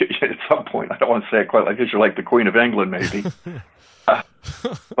 at some point, I don't want to say it quite like this, you're like the Queen of England, maybe.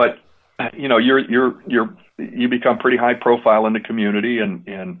 But, you become pretty high profile in the community,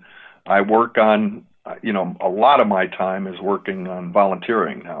 and I work on, a lot of my time is working on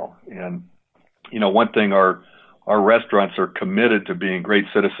volunteering now. And, one thing, our restaurants are committed to being great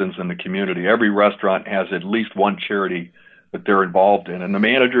citizens in the community. Every restaurant has at least one charity that they're involved in, and the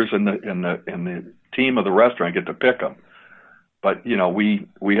managers and the team of the restaurant get to pick them. But,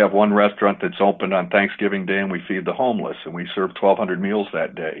 we have one restaurant that's opened on Thanksgiving Day, and we feed the homeless, and we serve 1,200 meals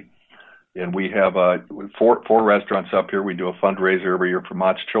that day. And we have four restaurants up here. We do a fundraiser every year for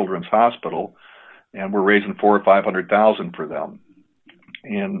Mott's Children's Hospital, and we're raising $400,000 or $500,000 for them.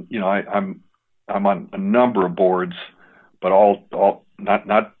 And I'm on a number of boards, but all not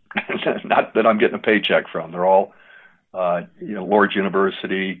not that I'm getting a paycheck from. They're all Lord's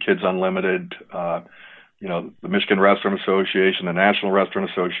University, Kids Unlimited, the Michigan Restaurant Association, the National Restaurant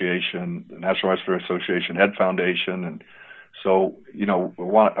Association, the National Restaurant Association Ed Foundation, and so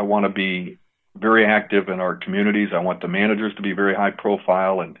I want to be very active in our communities. I want the managers to be very high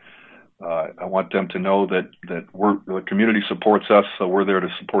profile, and I want them to know that the community supports us, so we're there to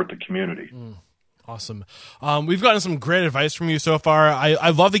support the community. Awesome. We've gotten some great advice from you so far.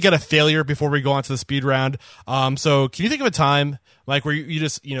 I'd love to get a failure before we go on to the speed round. So can you think of a time like where you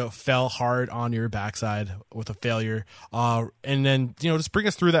just, fell hard on your backside with a failure? And then, just bring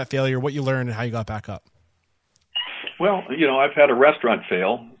us through that failure, what you learned and how you got back up. Well, I've had a restaurant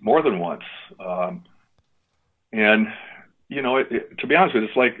fail more than once. And to be honest with you,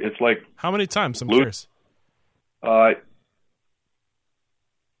 it's like how many times? I'm curious.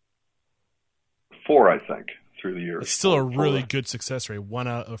 4, I think, through the years. It's still a really good success rate.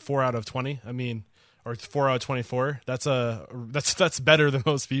 4 out of 20. I mean, or 4 out of 24. That's better than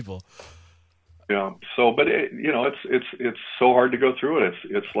most people. Yeah. So, but it's so hard to go through it.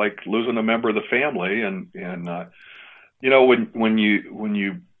 It's like losing a member of the family, and when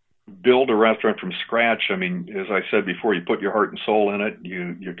you build a restaurant from scratch, I mean, as I said before, you put your heart and soul in it.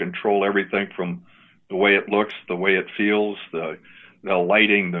 You control everything from the way it looks, the way it feels, the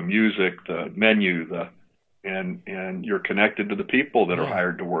lighting, the music, the menu, and you're connected to the people that are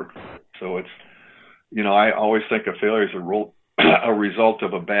hired to work. So it's, I always think a failure is a result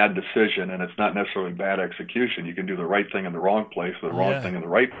of a bad decision, and it's not necessarily bad execution. You can do the right thing in the wrong place, or the wrong thing in the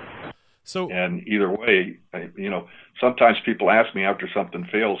right place. And either way, sometimes people ask me after something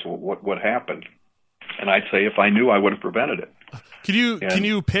fails, well, what happened? And I'd say if I knew, I would have prevented it. Can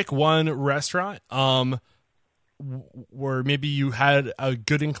you pick one restaurant where maybe you had a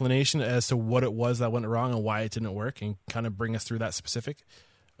good inclination as to what it was that went wrong and why it didn't work, and kind of bring us through that specific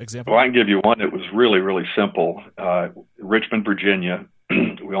example? Well, I can give you one that was really, really simple. Richmond, Virginia,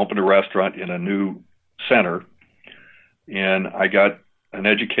 we opened a restaurant in a new center, and I got an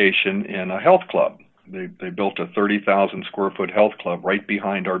education in a health club. They built a 30,000 square foot health club right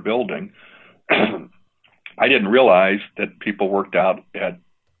behind our building. I didn't realize that people worked out at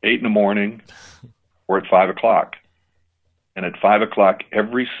 8 a.m. or at 5 o'clock. And at 5 o'clock,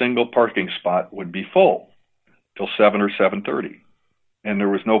 every single parking spot would be full till 7 or 7:30. And there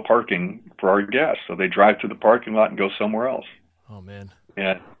was no parking for our guests. So they drive to the parking lot and go somewhere else. Oh, man.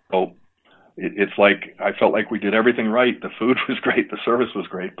 And so it's like, I felt like we did everything right. The food was great. The service was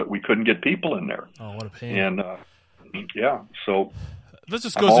great, but we couldn't get people in there. Oh, what a pain. And so this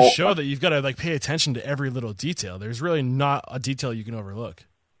just goes to show that you've got to pay attention to every little detail. There's really not a detail you can overlook.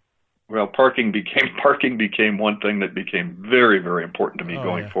 Well, parking became one thing that became very, very important to me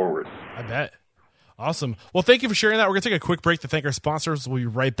going forward. I bet. Awesome. Well, thank you for sharing that. We're going to take a quick break to thank our sponsors. We'll be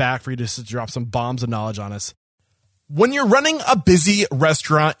right back for you to drop some bombs of knowledge on us. When you're running a busy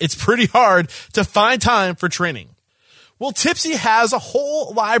restaurant, it's pretty hard to find time for training. Well, Tipsy has a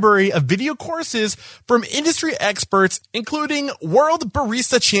whole library of video courses from industry experts, including world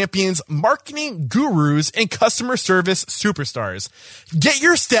barista champions, marketing gurus, and customer service superstars. Get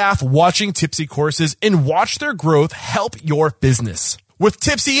your staff watching Tipsy courses and watch their growth help your business. With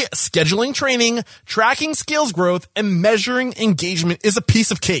Tipsy, scheduling training, tracking skills growth, and measuring engagement is a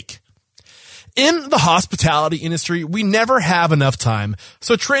piece of cake. In the hospitality industry, we never have enough time,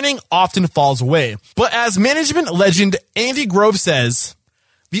 so training often falls away. But as management legend Andy Grove says,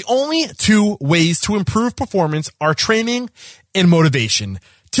 the only two ways to improve performance are training and motivation.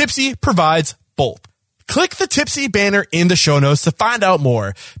 Tipsy provides both. Click the Tipsy banner in the show notes to find out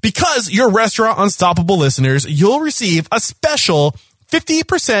more. Because you're Restaurant Unstoppable listeners, you'll receive a special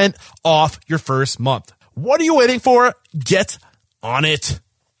 50% off your first month. What are you waiting for? Get on it.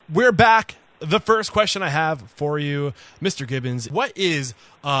 We're back. The first question I have for you, Mr. Gibbons, what is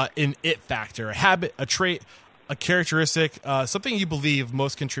an it factor, a habit, a trait, a characteristic, something you believe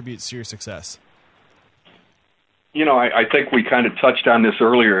most contributes to your success? You know, I think we kind of touched on this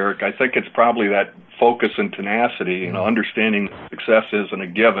earlier, Eric. I think it's probably that focus and tenacity, you know, understanding success isn't a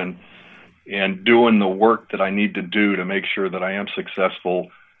given and doing the work that I need to do to make sure that I am successful,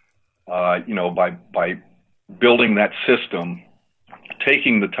 you know, by building that system,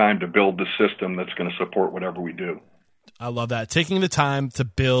 taking the time to build the system that's going to support whatever we do. I love that. Taking the time to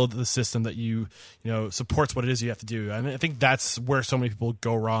build the system that you know supports what it is you have to do. I think that's where so many people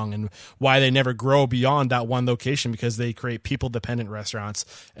go wrong and why they never grow beyond that one location, because they create people-dependent restaurants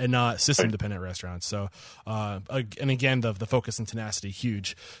and not system-dependent restaurants. So, and again, the focus and tenacity,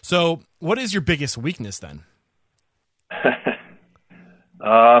 huge. So what is your biggest weakness then?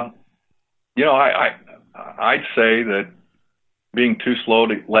 You know, I'd say that being too slow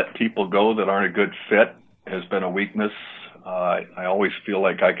to let people go that aren't a good fit has been a weakness. I always feel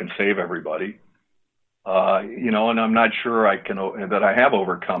like I can save everybody, you know, and I'm not sure that I have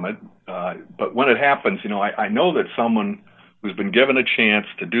overcome it. But when it happens, you know, I know that someone who's been given a chance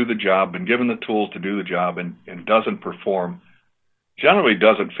to do the job, been given the tools to do the job, and doesn't perform, generally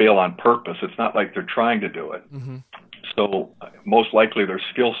doesn't fail on purpose. It's not like they're trying to do it. Mm-hmm. So most likely their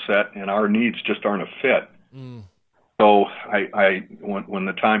skill set and our needs just aren't a fit. Mm. So when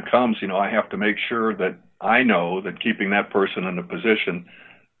the time comes, you know, I have to make sure that I know that keeping that person in a position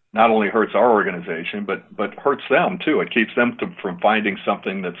not only hurts our organization, but hurts them too. It keeps them from finding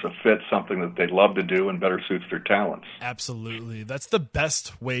something that's a fit, something that they'd love to do and better suits their talents. Absolutely. That's the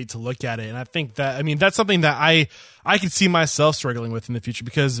best way to look at it. And I think that, I mean, that's something that I could see myself struggling with in the future,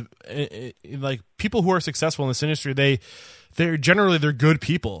 because like people who are successful in this industry, they're good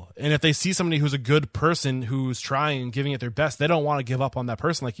people. And if they see somebody who's a good person who's trying and giving it their best, they don't want to give up on that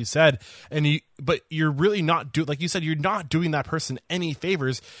person, like you said. But you're really not like you said, you're not doing that person any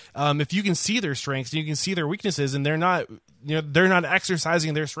favors. If you can see their strengths and you can see their weaknesses, and they're not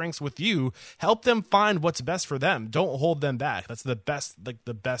exercising their strengths with you, help them find what's best for them. Don't hold them back. That's the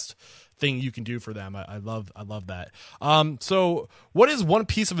best thing you can do for them. I love that. So what is one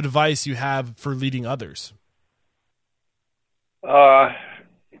piece of advice you have for leading others?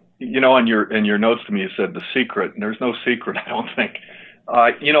 You know, in your notes to me, you said the secret, and there's no secret, I don't think.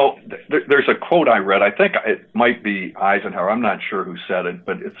 You know, there's a quote I read. I think it might be Eisenhower. I'm not sure who said it,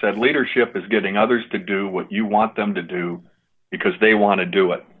 but it said, leadership is getting others to do what you want them to do because they want to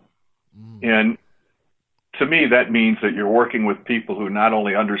do it. And to me, that means that you're working with people who not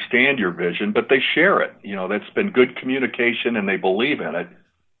only understand your vision, but they share it. You know, that's been good communication and they believe in it.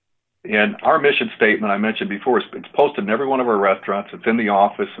 And our mission statement I mentioned before, it's posted in every one of our restaurants. It's in the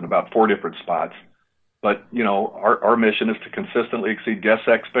office in about 4 different spots. But, you know, our mission is to consistently exceed guest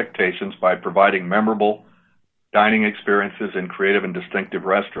expectations by providing memorable dining experiences in creative and distinctive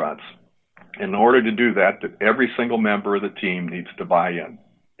restaurants. In order to do that, every single member of the team needs to buy in.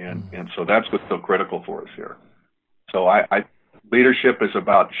 And so that's what's so critical for us here. So leadership is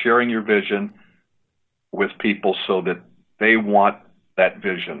about sharing your vision with people so that they want that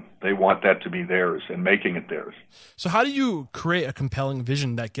vision. They want that to be theirs and making it theirs. So how do you create a compelling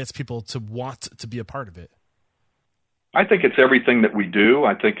vision that gets people to want to be a part of it? I think it's everything that we do.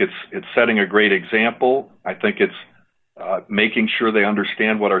 I think it's setting a great example. I think it's making sure they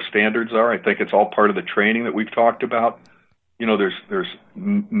understand what our standards are. I think it's all part of the training that we've talked about. You know, there's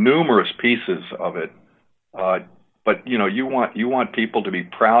numerous pieces of it. But you know, you want people to be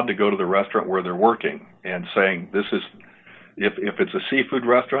proud to go to the restaurant where they're working and saying, this is, if it's a seafood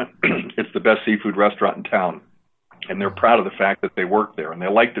restaurant, it's the best seafood restaurant in town. And they're proud of the fact that they work there, and they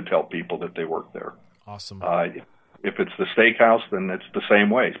like to tell people that they work there. Awesome. If it's the steakhouse, then it's the same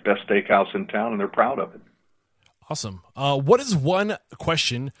way. It's best steakhouse in town, and they're proud of it. Awesome. What is one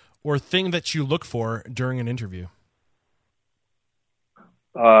question or thing that you look for during an interview?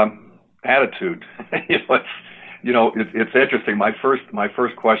 Attitude. It's interesting. My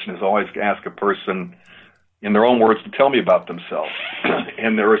first question is always to ask a person in their own words to tell me about themselves.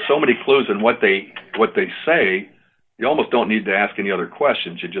 And there are so many clues in what they say. You almost don't need to ask any other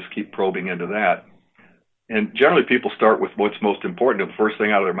questions. You just keep probing into that. And generally, people start with what's most important. And the first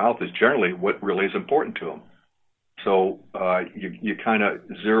thing out of their mouth is generally what really is important to them. So you kind of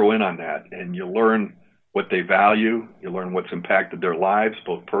zero in on that, and you learn what they value. You learn what's impacted their lives,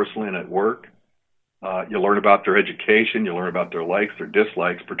 both personally and at work. You learn about their education. You learn about their likes, their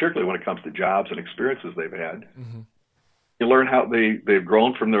dislikes, particularly when it comes to jobs and experiences they've had. Mm-hmm. You learn how they've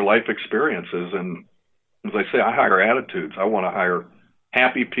grown from their life experiences. And as I say, I hire attitudes. I want to hire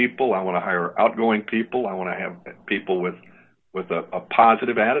happy people. I want to hire outgoing people. I want to have people with a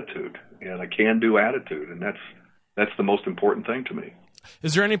positive attitude and a can-do attitude. And that's the most important thing to me.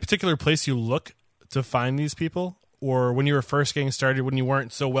 Is there any particular place you look to find these people? Or when you were first getting started, when you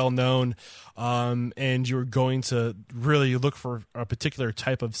weren't so well known, and you were going to really look for a particular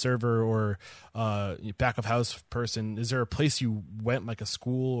type of server or back of house person, is there a place you went, like a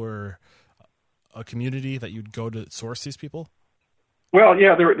school or a community that you'd go to source these people? Well,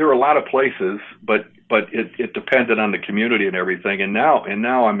 yeah, there are a lot of places, but it depended on the community and everything. And now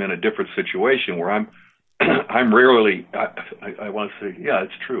I'm in a different situation where I'm rarely, I want to say, yeah,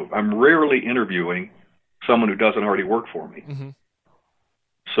 it's true. I'm rarely interviewing someone who doesn't already work for me. Mm-hmm.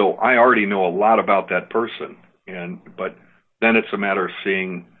 So I already know a lot about that person, but then it's a matter of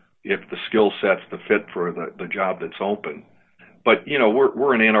seeing if the skill set's the fit for the job that's open. But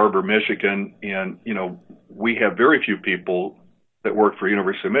we're in Ann Arbor, Michigan, and we have very few people that work for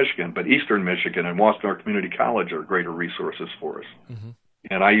University of Michigan, but Eastern Michigan and Washtenaw Community College are greater resources for us. Mm-hmm.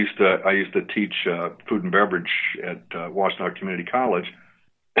 And I used to teach food and beverage at Washtenaw Community College,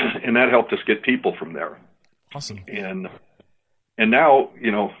 and that helped us get people from there. Awesome. And now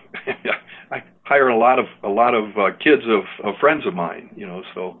I hire a lot of kids of friends of mine.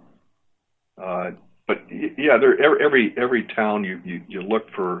 So but yeah, every town you look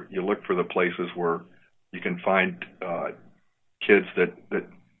for the places where you can find kids that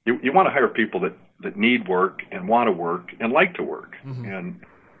you want to hire people that need work and want to work and like to work. Mm-hmm. And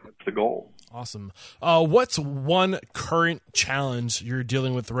that's the goal. Awesome. What's one current challenge you're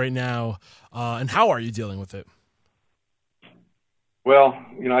dealing with right now, and how are you dealing with it? Well,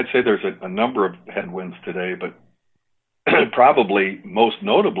 I'd say there's a number of headwinds today, but probably most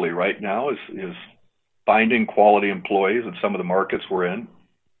notably right now is finding quality employees in some of the markets we're in.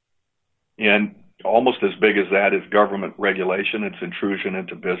 And almost as big as that is government regulation, its intrusion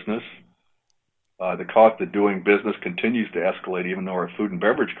into business. The cost of doing business continues to escalate, even though our food and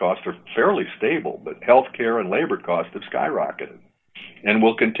beverage costs are fairly stable, but healthcare and labor costs have skyrocketed and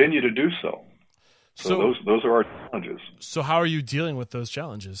will continue to do so. So those are our challenges. So how are you dealing with those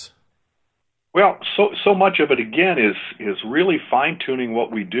challenges? Well, so much of it, again, is really fine-tuning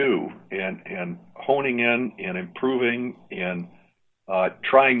what we do and honing in and improving and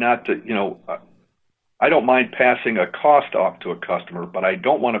trying not to, I don't mind passing a cost off to a customer, but I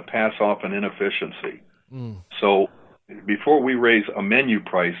don't want to pass off an inefficiency. Mm. So before we raise a menu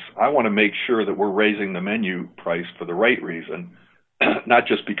price, I want to make sure that we're raising the menu price for the right reason, not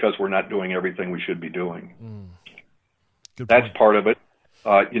just because we're not doing everything we should be doing. Mm. Good point. That's part of it.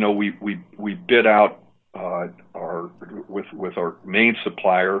 We bid out with our main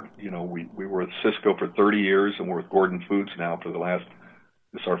supplier. We were with Cisco for 30 years, and we're with Gordon Foods now for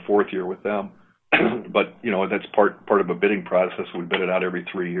this is our fourth year with them. But that's part of a bidding process. We bid it out every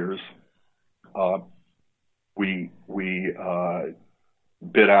 3 years. We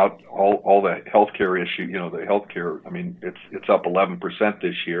bid out all the healthcare issue. The healthcare. I mean, it's up 11%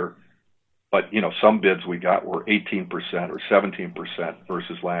 this year, but some bids we got were 18% or 17%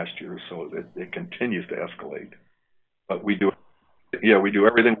 versus last year. So it continues to escalate. But we do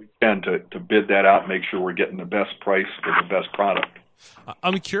everything we can to bid that out, and make sure we're getting the best price for the best product.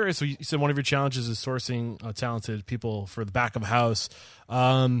 I'm curious. So you said one of your challenges is sourcing talented people for the back of house,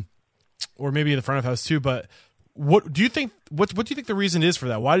 or maybe the front of house too. But what do you think? What do you think the reason is for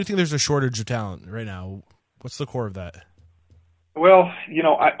that? Why do you think there's a shortage of talent right now? What's the core of that? Well,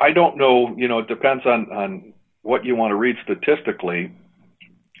 I don't know. It depends on what you want to read statistically.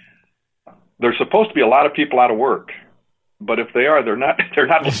 There's supposed to be a lot of people out of work, but if they are, they're not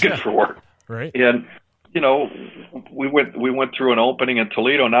looking for work. Right. And we went through an opening in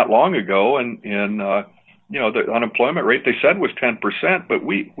Toledo not long ago, and the unemployment rate they said was 10%, but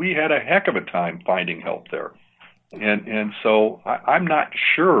we had a heck of a time finding help there, and so I'm not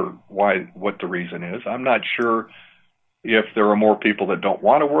sure what the reason is. I'm not sure if there are more people that don't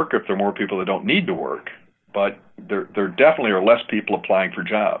want to work, if there are more people that don't need to work. but there definitely are less people applying for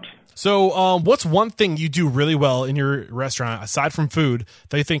jobs. So, what's one thing you do really well in your restaurant aside from food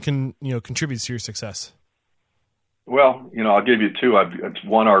that you think can contribute to your success? Well, I'll give you two. It's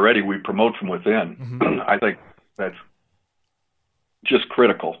one already. We promote from within. Mm-hmm. I think that's just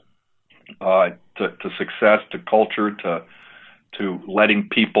critical to success, to culture, to letting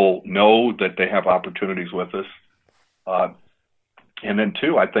people know that they have opportunities with us. And then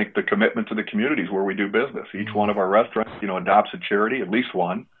two, I think the commitment to the communities where we do business. Each one of our restaurants, adopts a charity, at least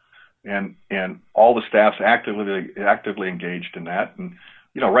one, and all the staff's actively engaged in that. And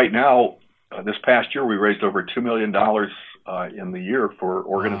right now, this past year, we raised over $2 million in the year for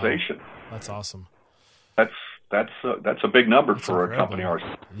organization. Wow. That's awesome. That's a big number for incredible. A company ours.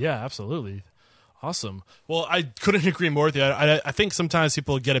 Yeah, absolutely. Awesome. Well, I couldn't agree more with you. I think sometimes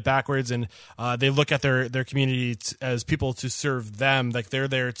people get it backwards, and they look at their community as people to serve them. Like they're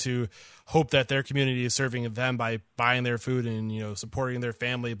there to hope that their community is serving them by buying their food and supporting their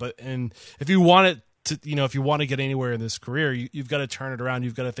family. And if you want it to, if you want to get anywhere in this career, you've got to turn it around.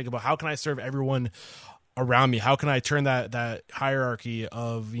 You've got to think about, how can I serve everyone around me? How can I turn that hierarchy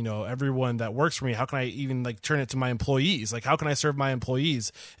of everyone that works for me? How can I even turn it to my employees? How can I serve my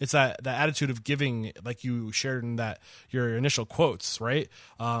employees? It's that attitude of giving, like you shared in your initial quotes, right?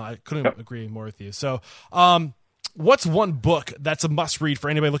 I couldn't agree more with you. So what's one book that's a must read for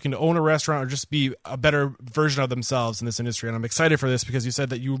anybody looking to own a restaurant or just be a better version of themselves in this industry? And I'm excited for this because you said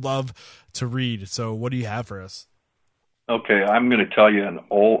that you love to read. So what do you have for us? Okay, I'm going to tell you an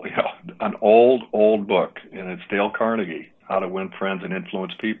old book, and it's Dale Carnegie, How to Win Friends and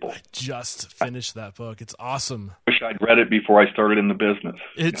Influence People. I just finished that book. It's awesome. Wish I'd read it before I started in the business.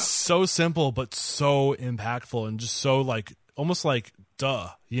 It's so simple, but so impactful, and just so almost duh,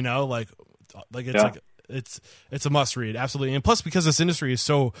 it's a must read. Absolutely. And plus, because this industry is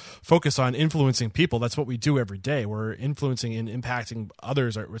so focused on influencing people, that's what we do every day. We're influencing and impacting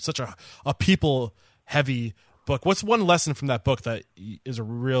others. It's such a people heavy book. What's one lesson from that book that is a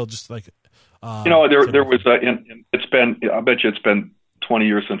real there was it's been, I bet you it's been 20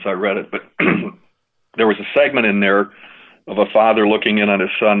 years since I read it, but there was a segment in there of a father looking in on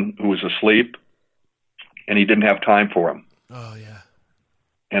his son who was asleep, and he didn't have time for him. Oh yeah.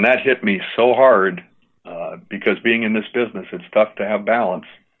 And that hit me so hard because being in this business, it's tough to have balance,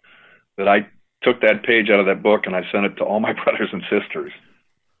 that I took that page out of that book and I sent it to all my brothers and sisters.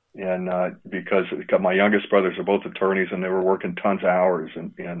 And because my youngest brothers are both attorneys and they were working tons of hours,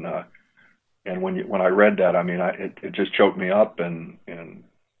 and when I read that, I mean, it just choked me up and it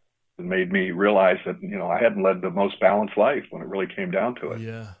made me realize that I hadn't led the most balanced life when it really came down to it.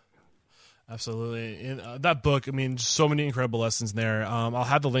 Yeah, absolutely. In that book, I mean, so many incredible lessons in there. I'll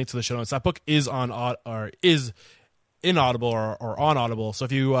have the link to the show notes. That book is in Audible or on Audible. So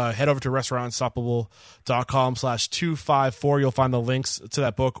if you head over to restaurantunstoppable.com/254, you'll find the links to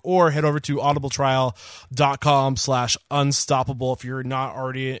that book, or head over to audibletrial.com/unstoppable. If you're not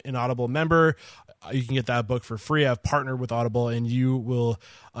already an Audible member, you can get that book for free. I've partnered with Audible, and it will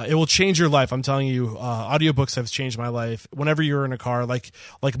change your life. I'm telling you, audiobooks have changed my life. Whenever you're in a car, like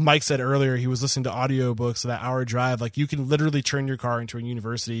Mike said earlier, he was listening to audiobooks, that hour drive. You can literally turn your car into a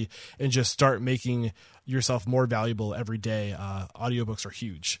university and just start making yourself more valuable every day. Audiobooks are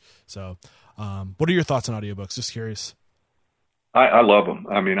huge. So, what are your thoughts on audiobooks? Just curious. I love them.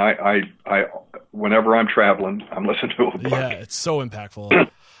 I mean, I whenever I'm traveling, I'm listening to a book. Yeah, it's so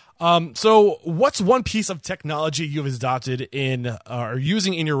impactful. So what's one piece of technology you've adopted in or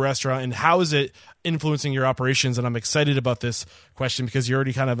using in your restaurant, and how is it influencing your operations? And I'm excited about this question because you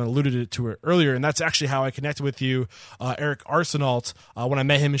already kind of alluded to it earlier, and that's actually how I connected with you, Eric Arsenault. When I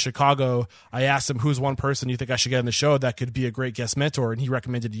met him in Chicago, I asked him, who's one person you think I should get on the show that could be a great guest mentor, and he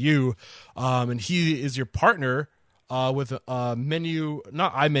recommended you. And he is your partner with Menu,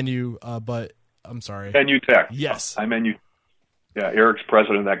 not iMenu, but I'm sorry. Menu Tech. Yes. iMenu. Yeah, Eric's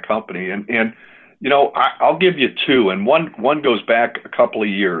president of that company, and I'll give you two, and one goes back a couple of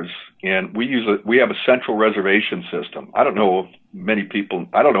years, and we have a central reservation system. I don't know of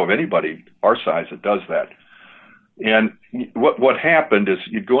anybody our size that does that. And what happened is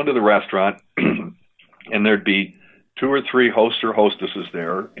you'd go into the restaurant, and there'd be 2 or 3 hosts or hostesses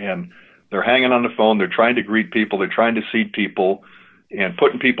there, and they're hanging on the phone, they're trying to greet people, they're trying to seat people, and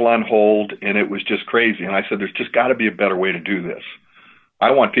putting people on hold, and it was just crazy. And I said, there's just got to be a better way to do this.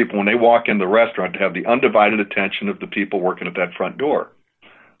 I want people, when they walk in the restaurant, to have the undivided attention of the people working at that front door.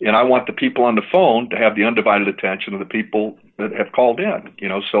 And I want the people on the phone to have the undivided attention of the people that have called in.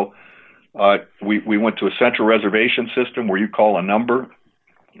 So we went to a central reservation system where you call a number,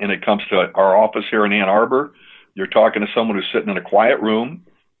 and it comes to our office here in Ann Arbor. You're talking to someone who's sitting in a quiet room,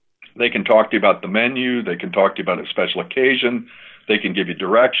 They can talk to you about the menu. They can talk to you about a special occasion. They can give you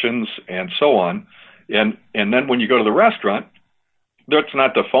directions and so on. And then when you go to the restaurant,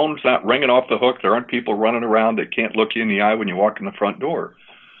 the phone's not ringing off the hook. There aren't people running around that can't look you in the eye when you walk in the front door.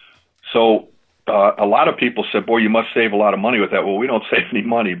 So a lot of people said, boy, you must save a lot of money with that. Well, we don't save any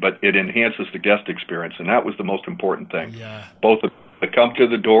money, but it enhances the guest experience. And that was the most important thing. Yeah. Both the come to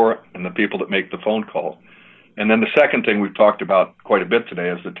the door and the people that make the phone call. And then the second thing we've talked about quite a bit today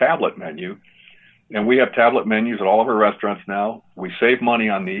is the tablet menu. And we have tablet menus at all of our restaurants now. We save money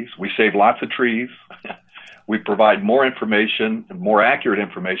on these. We save lots of trees. We provide more information, more accurate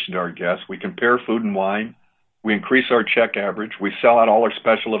information to our guests. We compare food and wine. We increase our check average. We sell out all our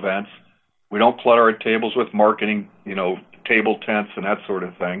special events. We don't clutter our tables with marketing, table tents and that sort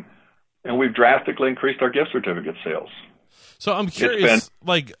of thing. And we've drastically increased our gift certificate sales. So I'm curious,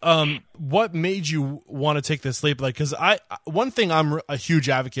 what made you want to take this leap? Because one thing I'm a huge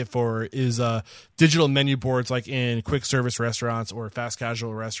advocate for is digital menu boards, like in quick service restaurants or fast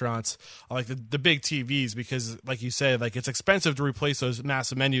casual restaurants, like the big TVs, because like you say, like it's expensive to replace those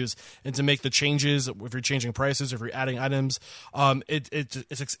massive menus and to make the changes if you're changing prices, if you're adding items. It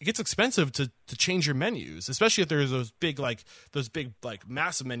gets expensive to change your menus, especially if there's those big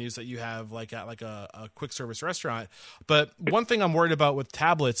massive menus that you have like at like a quick service restaurant. But one thing I'm worried about with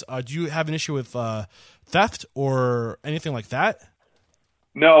tablets, do you have an issue with theft or anything like that?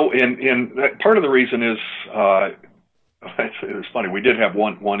 No, and part of the reason is it's funny. We did have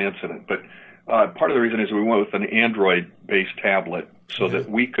one incident, but part of the reason is we went with an Android-based tablet so that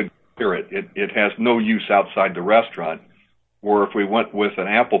we could clear it. It has no use outside the restaurant. Or if we went with an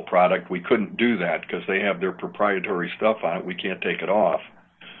Apple product, we couldn't do that because they have their proprietary stuff on it. We can't take it off.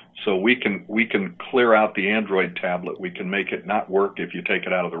 So we can clear out the Android tablet. We can make it not work if you take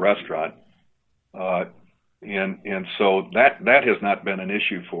it out of the restaurant. And so that has not been an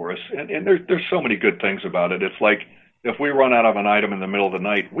issue for us. And there's so many good things about it. It's like if we run out of an item in the middle of the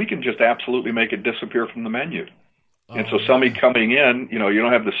night, we can just absolutely make it disappear from the menu. And so somebody coming in, you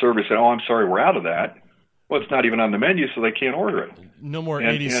don't have the service say, oh, I'm sorry, we're out of that. Well, it's not even on the menu, so they can't order it. No more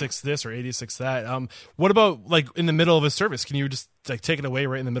 86 this or 86 that. What about like in the middle of a service? Can you just like take it away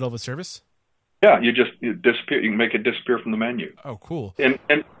right in the middle of a service? Yeah, you disappear. You can make it disappear from the menu. Oh, cool. And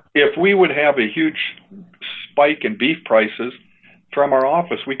if we would have a huge spike in beef prices from our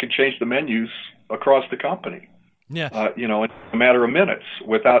office, we could change the menus across the company. Yeah. In a matter of minutes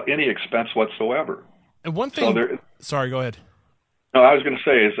without any expense whatsoever. And one thing. Sorry, go ahead. No, I was going to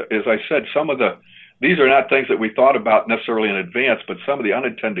say, as I said, these are not things that we thought about necessarily in advance, but some of the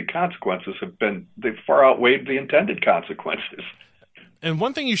unintended consequences they've far outweighed the intended consequences. And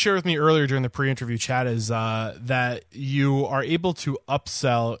one thing you shared with me earlier during the pre-interview chat is that you are able to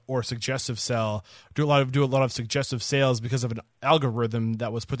upsell or suggestive sell, do a lot of suggestive sales because of an algorithm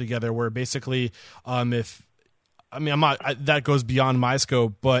that was put together where basically, that goes beyond my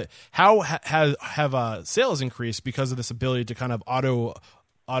scope, but how have sales increased because of this ability to kind of auto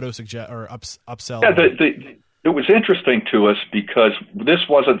suggest or upsell? Yeah, it was interesting to us because this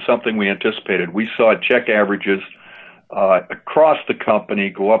wasn't something we anticipated. We saw check averages across the company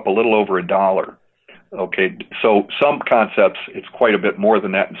go up a little over $1. Okay, so some concepts it's quite a bit more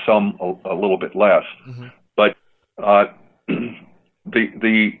than that, and some a little bit less. Mm-hmm. But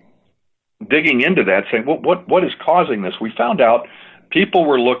the digging into that, saying, well, what is causing this? We found out people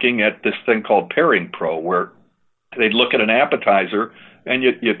were looking at this thing called Pairing Pro, where they'd look at an appetizer and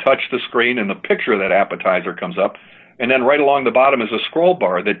you touch the screen and the picture of that appetizer comes up, and then right along the bottom is a scroll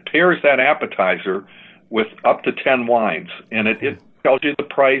bar that pairs that appetizer with up to 10 wines, and it tells you the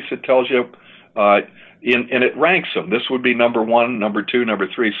price, it tells you, and it ranks them. This would be number 1, number 2, number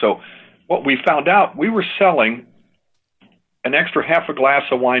 3. So what we found out, we were selling an extra half a glass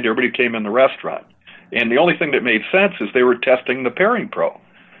of wine to everybody who came in the restaurant. And the only thing that made sense is they were testing the Pairing Pro.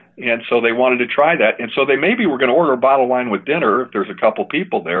 And so they wanted to try that. And so they maybe were going to order a bottle of wine with dinner if there's a couple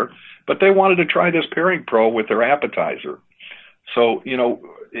people there, but they wanted to try this Pairing Pro with their appetizer. So,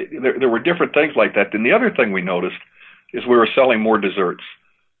 there were different things like that. And the other thing we noticed is we were selling more desserts.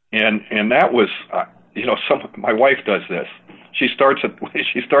 And that was, my wife does this. She starts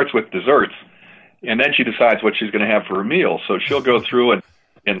with desserts, and then she decides what she's going to have for her meal. So she'll go through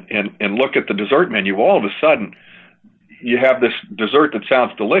and look at the dessert menu. All of a sudden, you have this dessert that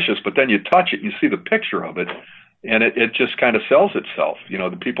sounds delicious, but then you touch it and you see the picture of it, and it just kind of sells itself.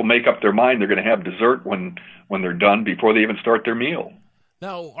 The people make up their mind they're going to have dessert when they're done before they even start their meal.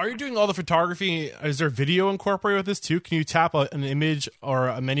 Now, are you doing all the photography? Is there video incorporated with this too? Can you tap an image or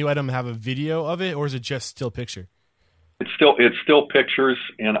a menu item and have a video of it, or is it just still picture? It's still pictures,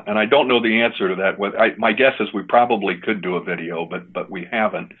 and I don't know the answer to that. My guess is we probably could do a video, but we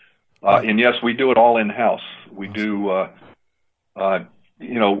haven't. And yes, we do it all in-house. We do,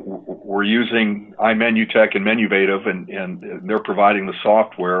 we're using iMenuTech and Menuvative, and they're providing the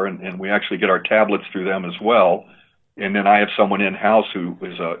software, and we actually get our tablets through them as well. And then I have someone in-house who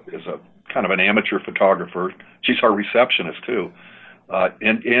is a kind of an amateur photographer. She's our receptionist too,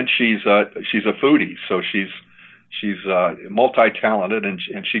 and she's a foodie, so she's multi-talented,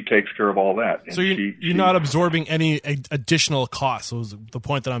 and she takes care of all that. And so you're not absorbing any additional costs. Was the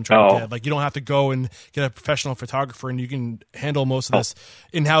point that I'm trying to get. Like, you don't have to go and get a professional photographer, and you can handle most of this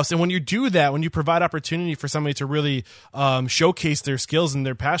in-house. And when you do that, when you provide opportunity for somebody to really showcase their skills and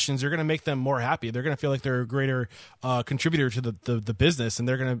their passions, you're going to make them more happy. They're going to feel like they're a greater contributor to the business, and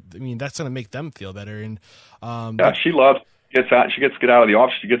that's going to make them feel better. And she loves she gets to get out of the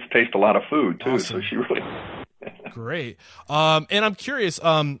office. She gets to taste a lot of food too. Awesome. So she really. Great. And I'm curious,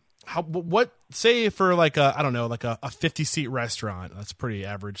 what say for like a 50-seat restaurant, that's pretty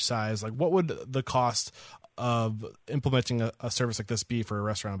average size. Like, what would the cost of implementing a service like this be for a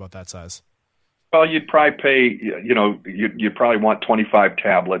restaurant about that size? Well, you'd probably pay, you'd probably want 25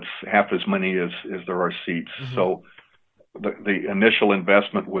 tablets, half as many as there are seats. Mm-hmm. So the initial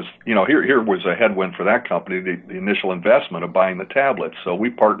investment was, here was a headwind for that company, the initial investment of buying the tablets. So we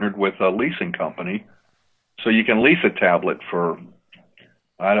partnered with a leasing company. So you can lease a tablet for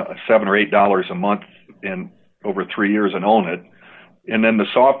 $7 or $8 a month in over 3 years and own it. And then the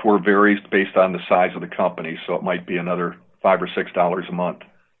software varies based on the size of the company. So it might be another $5 or $6 a month.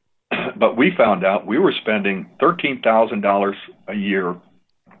 But we found out we were spending $13,000 a year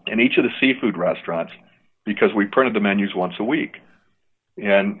in each of the seafood restaurants because we printed the menus once a week.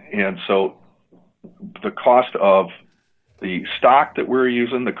 And so the cost of the stock that we're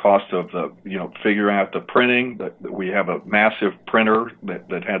using, the cost of figuring out the printing, that we have a massive printer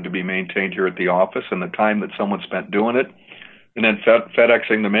that had to be maintained here at the office, and the time that someone spent doing it, and then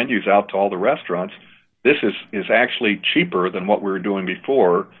FedExing the menus out to all the restaurants. This is actually cheaper than what we were doing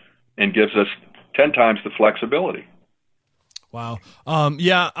before and gives us 10 times the flexibility. Wow.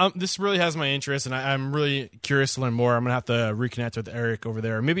 This really has my interest, and I'm really curious to learn more. I'm going to have to reconnect with Eric over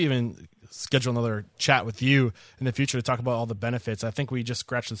there, or maybe even schedule another chat with you in the future to talk about all the benefits. I think we just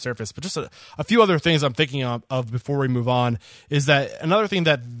scratched the surface, but just a few other things I'm thinking of before we move on is that another thing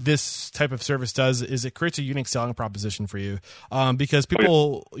that this type of service does is it creates a unique selling proposition for you, because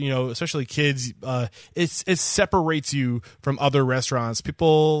people, especially kids, it separates you from other restaurants.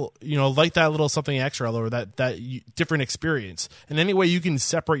 People, like that little something extra or that different experience. And any way you can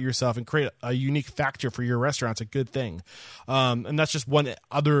separate yourself and create a unique factor for your restaurant's a good thing. And that's just one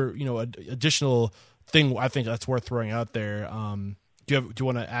other, additional thing I think that's worth throwing out there. Do you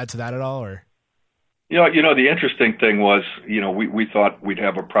want to add to that at all, or? The interesting thing was, we thought we'd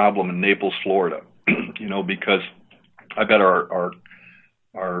have a problem in Naples, Florida, because I bet our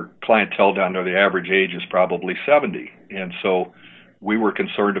clientele down there, the average age is probably 70. And so we were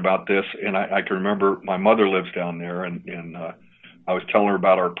concerned about this. And I can remember my mother lives down there, and I was telling her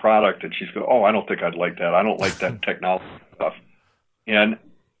about our product, and she's going, "Oh, I don't think I'd like that. I don't like that technology stuff." And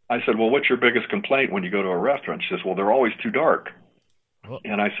I said, "Well, what's your biggest complaint when you go to a restaurant?" She says, "Well, they're always too dark."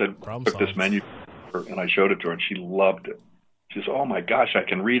 And I said, "Took this menu," and I showed it to her, and she loved it. She says, "Oh my gosh, I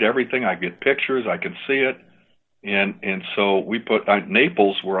can read everything. I get pictures. I can see it." And so we put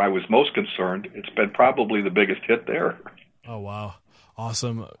Naples, where I was most concerned. It's been probably the biggest hit there. Oh, wow.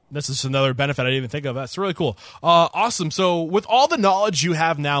 Awesome. This is another benefit I didn't even think of. That's really cool. Awesome. So with all the knowledge you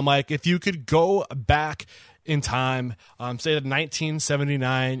have now, Mike, if you could go back in time, say to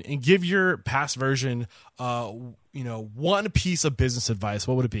 1979, and give your past version, one piece of business advice,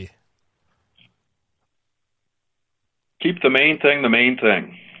 what would it be? Keep the main thing the main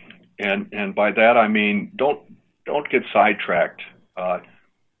thing. And by that, I mean, don't get sidetracked.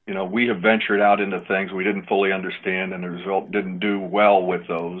 We have ventured out into things we didn't fully understand, and the result didn't do well with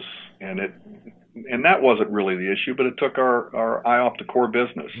those. And that wasn't really the issue, but it took our eye off the core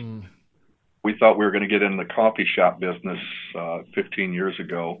business. Mm. We thought we were going to get in the coffee shop business 15 years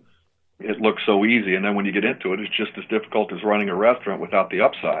ago. It looked so easy, and then when you get into it, it's just as difficult as running a restaurant without the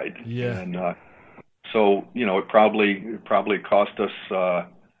upside. Yeah. And so it probably cost us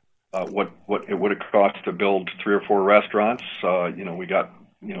what it would have cost to build 3 or 4 restaurants.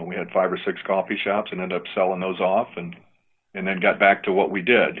 We had 5 or 6 coffee shops and ended up selling those off, and then got back to what we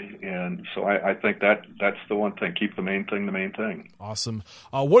did. And so I think that's the one thing. Keep the main thing the main thing. Awesome.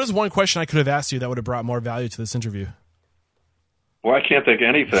 What is one question I could have asked you that would have brought more value to this interview? Well, I can't think of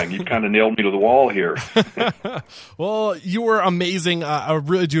anything. You've kind of nailed me to the wall here. Well, you were amazing. I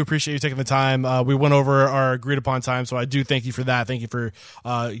really do appreciate you taking the time. We went over our agreed upon time, so I do thank you for that. Thank you for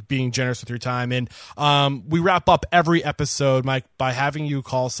being generous with your time. And we wrap up every episode, Mike, by having you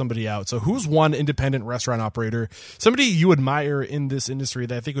call somebody out. So who's one independent restaurant operator, somebody you admire in this industry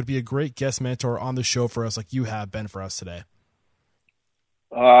that I think would be a great guest mentor on the show for us like you have been for us today?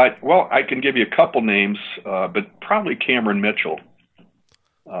 Well, I can give you a couple names, but probably Cameron Mitchell.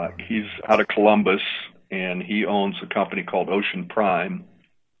 He's out of Columbus, and he owns a company called Ocean Prime.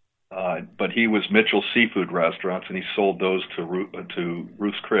 But he was Mitchell Seafood Restaurants, and he sold those to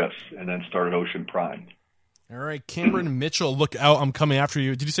Ruth's Chris, and then started Ocean Prime. All right, Cameron Mitchell, look out! I'm coming after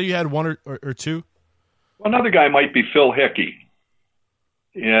you. Did you say you had one or two? Well, another guy might be Phil Hickey,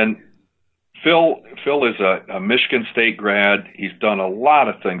 and Phil is a Michigan State grad. He's done a lot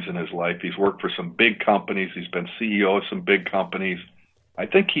of things in his life. He's worked for some big companies. He's been CEO of some big companies. I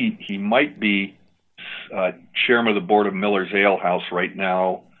think he might be chairman of the board of Miller's Ale House right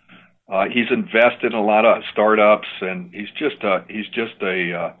now. He's invested in a lot of startups, and he's just a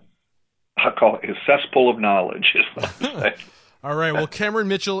I'll call it a cesspool of knowledge. Is what I'm saying. All right. Well, Cameron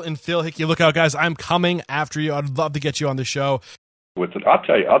Mitchell and Phil Hickey, look out, guys! I'm coming after you. I'd love to get you on the show. I'll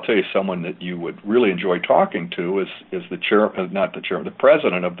tell you someone that you would really enjoy talking to is the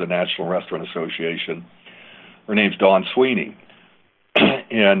president of the National Restaurant Association. Her name's Dawn Sweeney,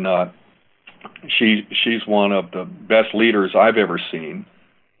 and she's one of the best leaders I've ever seen.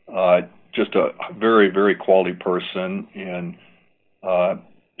 Just a very, very quality person, and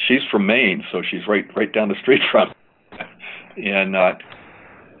she's from Maine, so she's right down the street from me.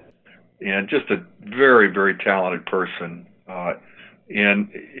 and just a very, very talented person. And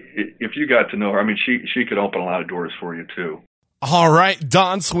if you got to know her, I mean, she could open a lot of doors for you too. All right,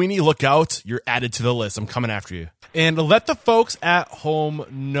 Dawn Sweeney, look out. You're added to the list. I'm coming after you. And let the folks at home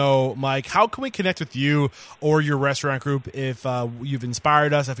know, Mike, how can we connect with you or your restaurant group if you've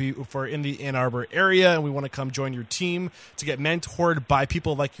inspired us, if we're in the Ann Arbor area and we want to come join your team to get mentored by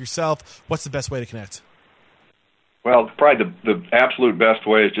people like yourself? What's the best way to connect? Well, probably the absolute best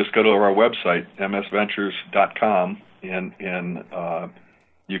way is just go to our website, msventures.com, and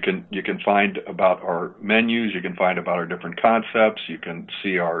you can find about our menus, you can find about our different concepts, you can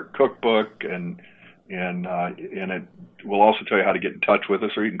see our cookbook, and it will also tell you how to get in touch with us,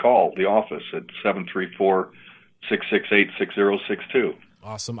 or you can call the office at 734-668-6062.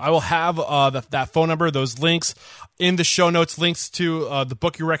 Awesome. I will have that phone number, those links in the show notes, links to the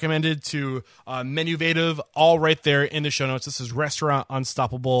book you recommended, to Menuvative, all right there in the show notes. This is Restaurant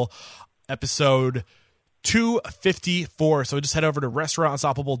Unstoppable, episode 254. So just head over to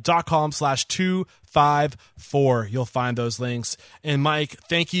restaurantunstoppable.com/254. You'll find those links. And Mike,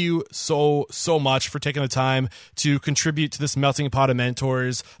 thank you so much for taking the time to contribute to this melting pot of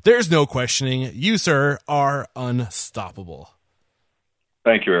mentors. There's no questioning. You, sir, are unstoppable.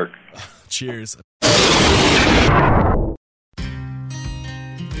 Thank you, Eric. Cheers.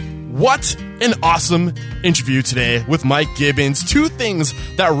 What an awesome interview today with Mike Gibbons. Two things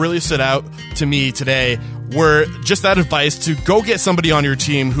that really stood out to me today were just that advice to go get somebody on your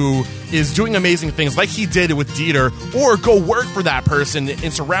team who is doing amazing things like he did with Dieter, or go work for that person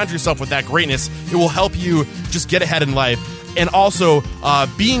and surround yourself with that greatness. It will help you just get ahead in life. And also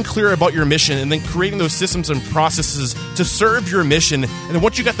being clear about your mission, and then creating those systems and processes to serve your mission. And then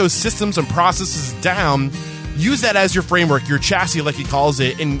once you got those systems and processes down, use that as your framework, your chassis, like he calls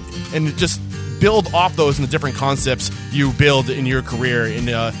it, and just build off those in the different concepts you build in your career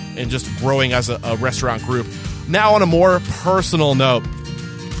and just growing as a restaurant group. Now, on a more personal note,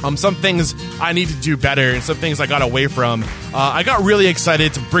 some things I need to do better and some things I got away from. I got really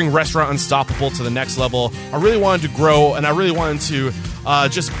excited to bring Restaurant Unstoppable to the next level. I really wanted to grow, and I really wanted to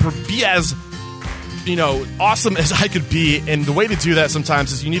just be as awesome as I could be. And the way to do that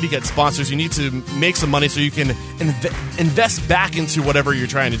sometimes is you need to get sponsors. You need to make some money so you can invest back into whatever you're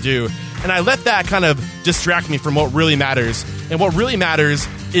trying to do. And I let that kind of distract me from what really matters. And what really matters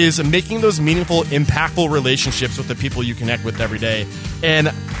is making those meaningful, impactful relationships with the people you connect with every day.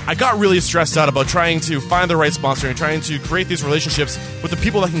 And I got really stressed out about trying to find the right sponsor and trying to create these relationships with the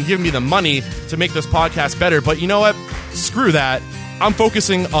people that can give me the money to make this podcast better. But you know what? Screw that. I'm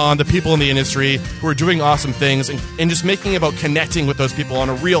focusing on the people in the industry who are doing awesome things and just making it about connecting with those people on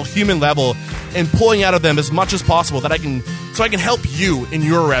a real human level and pulling out of them as much as possible so I can help you in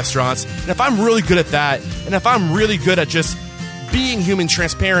your restaurants. And if I'm really good at that, and if I'm really good at just being human,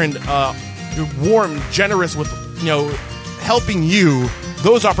 transparent, warm, generous with, helping you,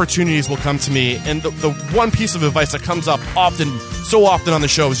 those opportunities will come to me. And the one piece of advice that comes up so often on the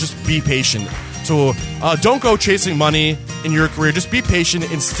show is just be patient. So don't go chasing money in your career. Just be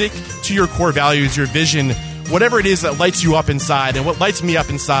patient and stick to your core values, your vision, whatever it is that lights you up inside. And what lights me up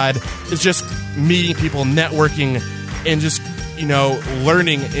inside is just meeting people, networking, and just, you know,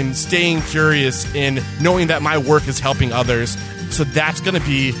 learning and staying curious and knowing that my work is helping others. So that's going to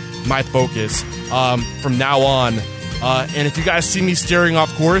be my focus from now on. And if you guys see me steering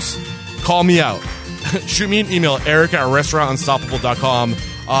off course, call me out. Shoot me an email, eric@restaurantunstoppable.com.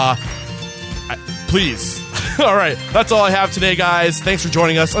 Please. All right, that's all I have today, guys. Thanks for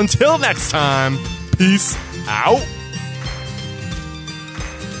joining us. Until next time, peace out.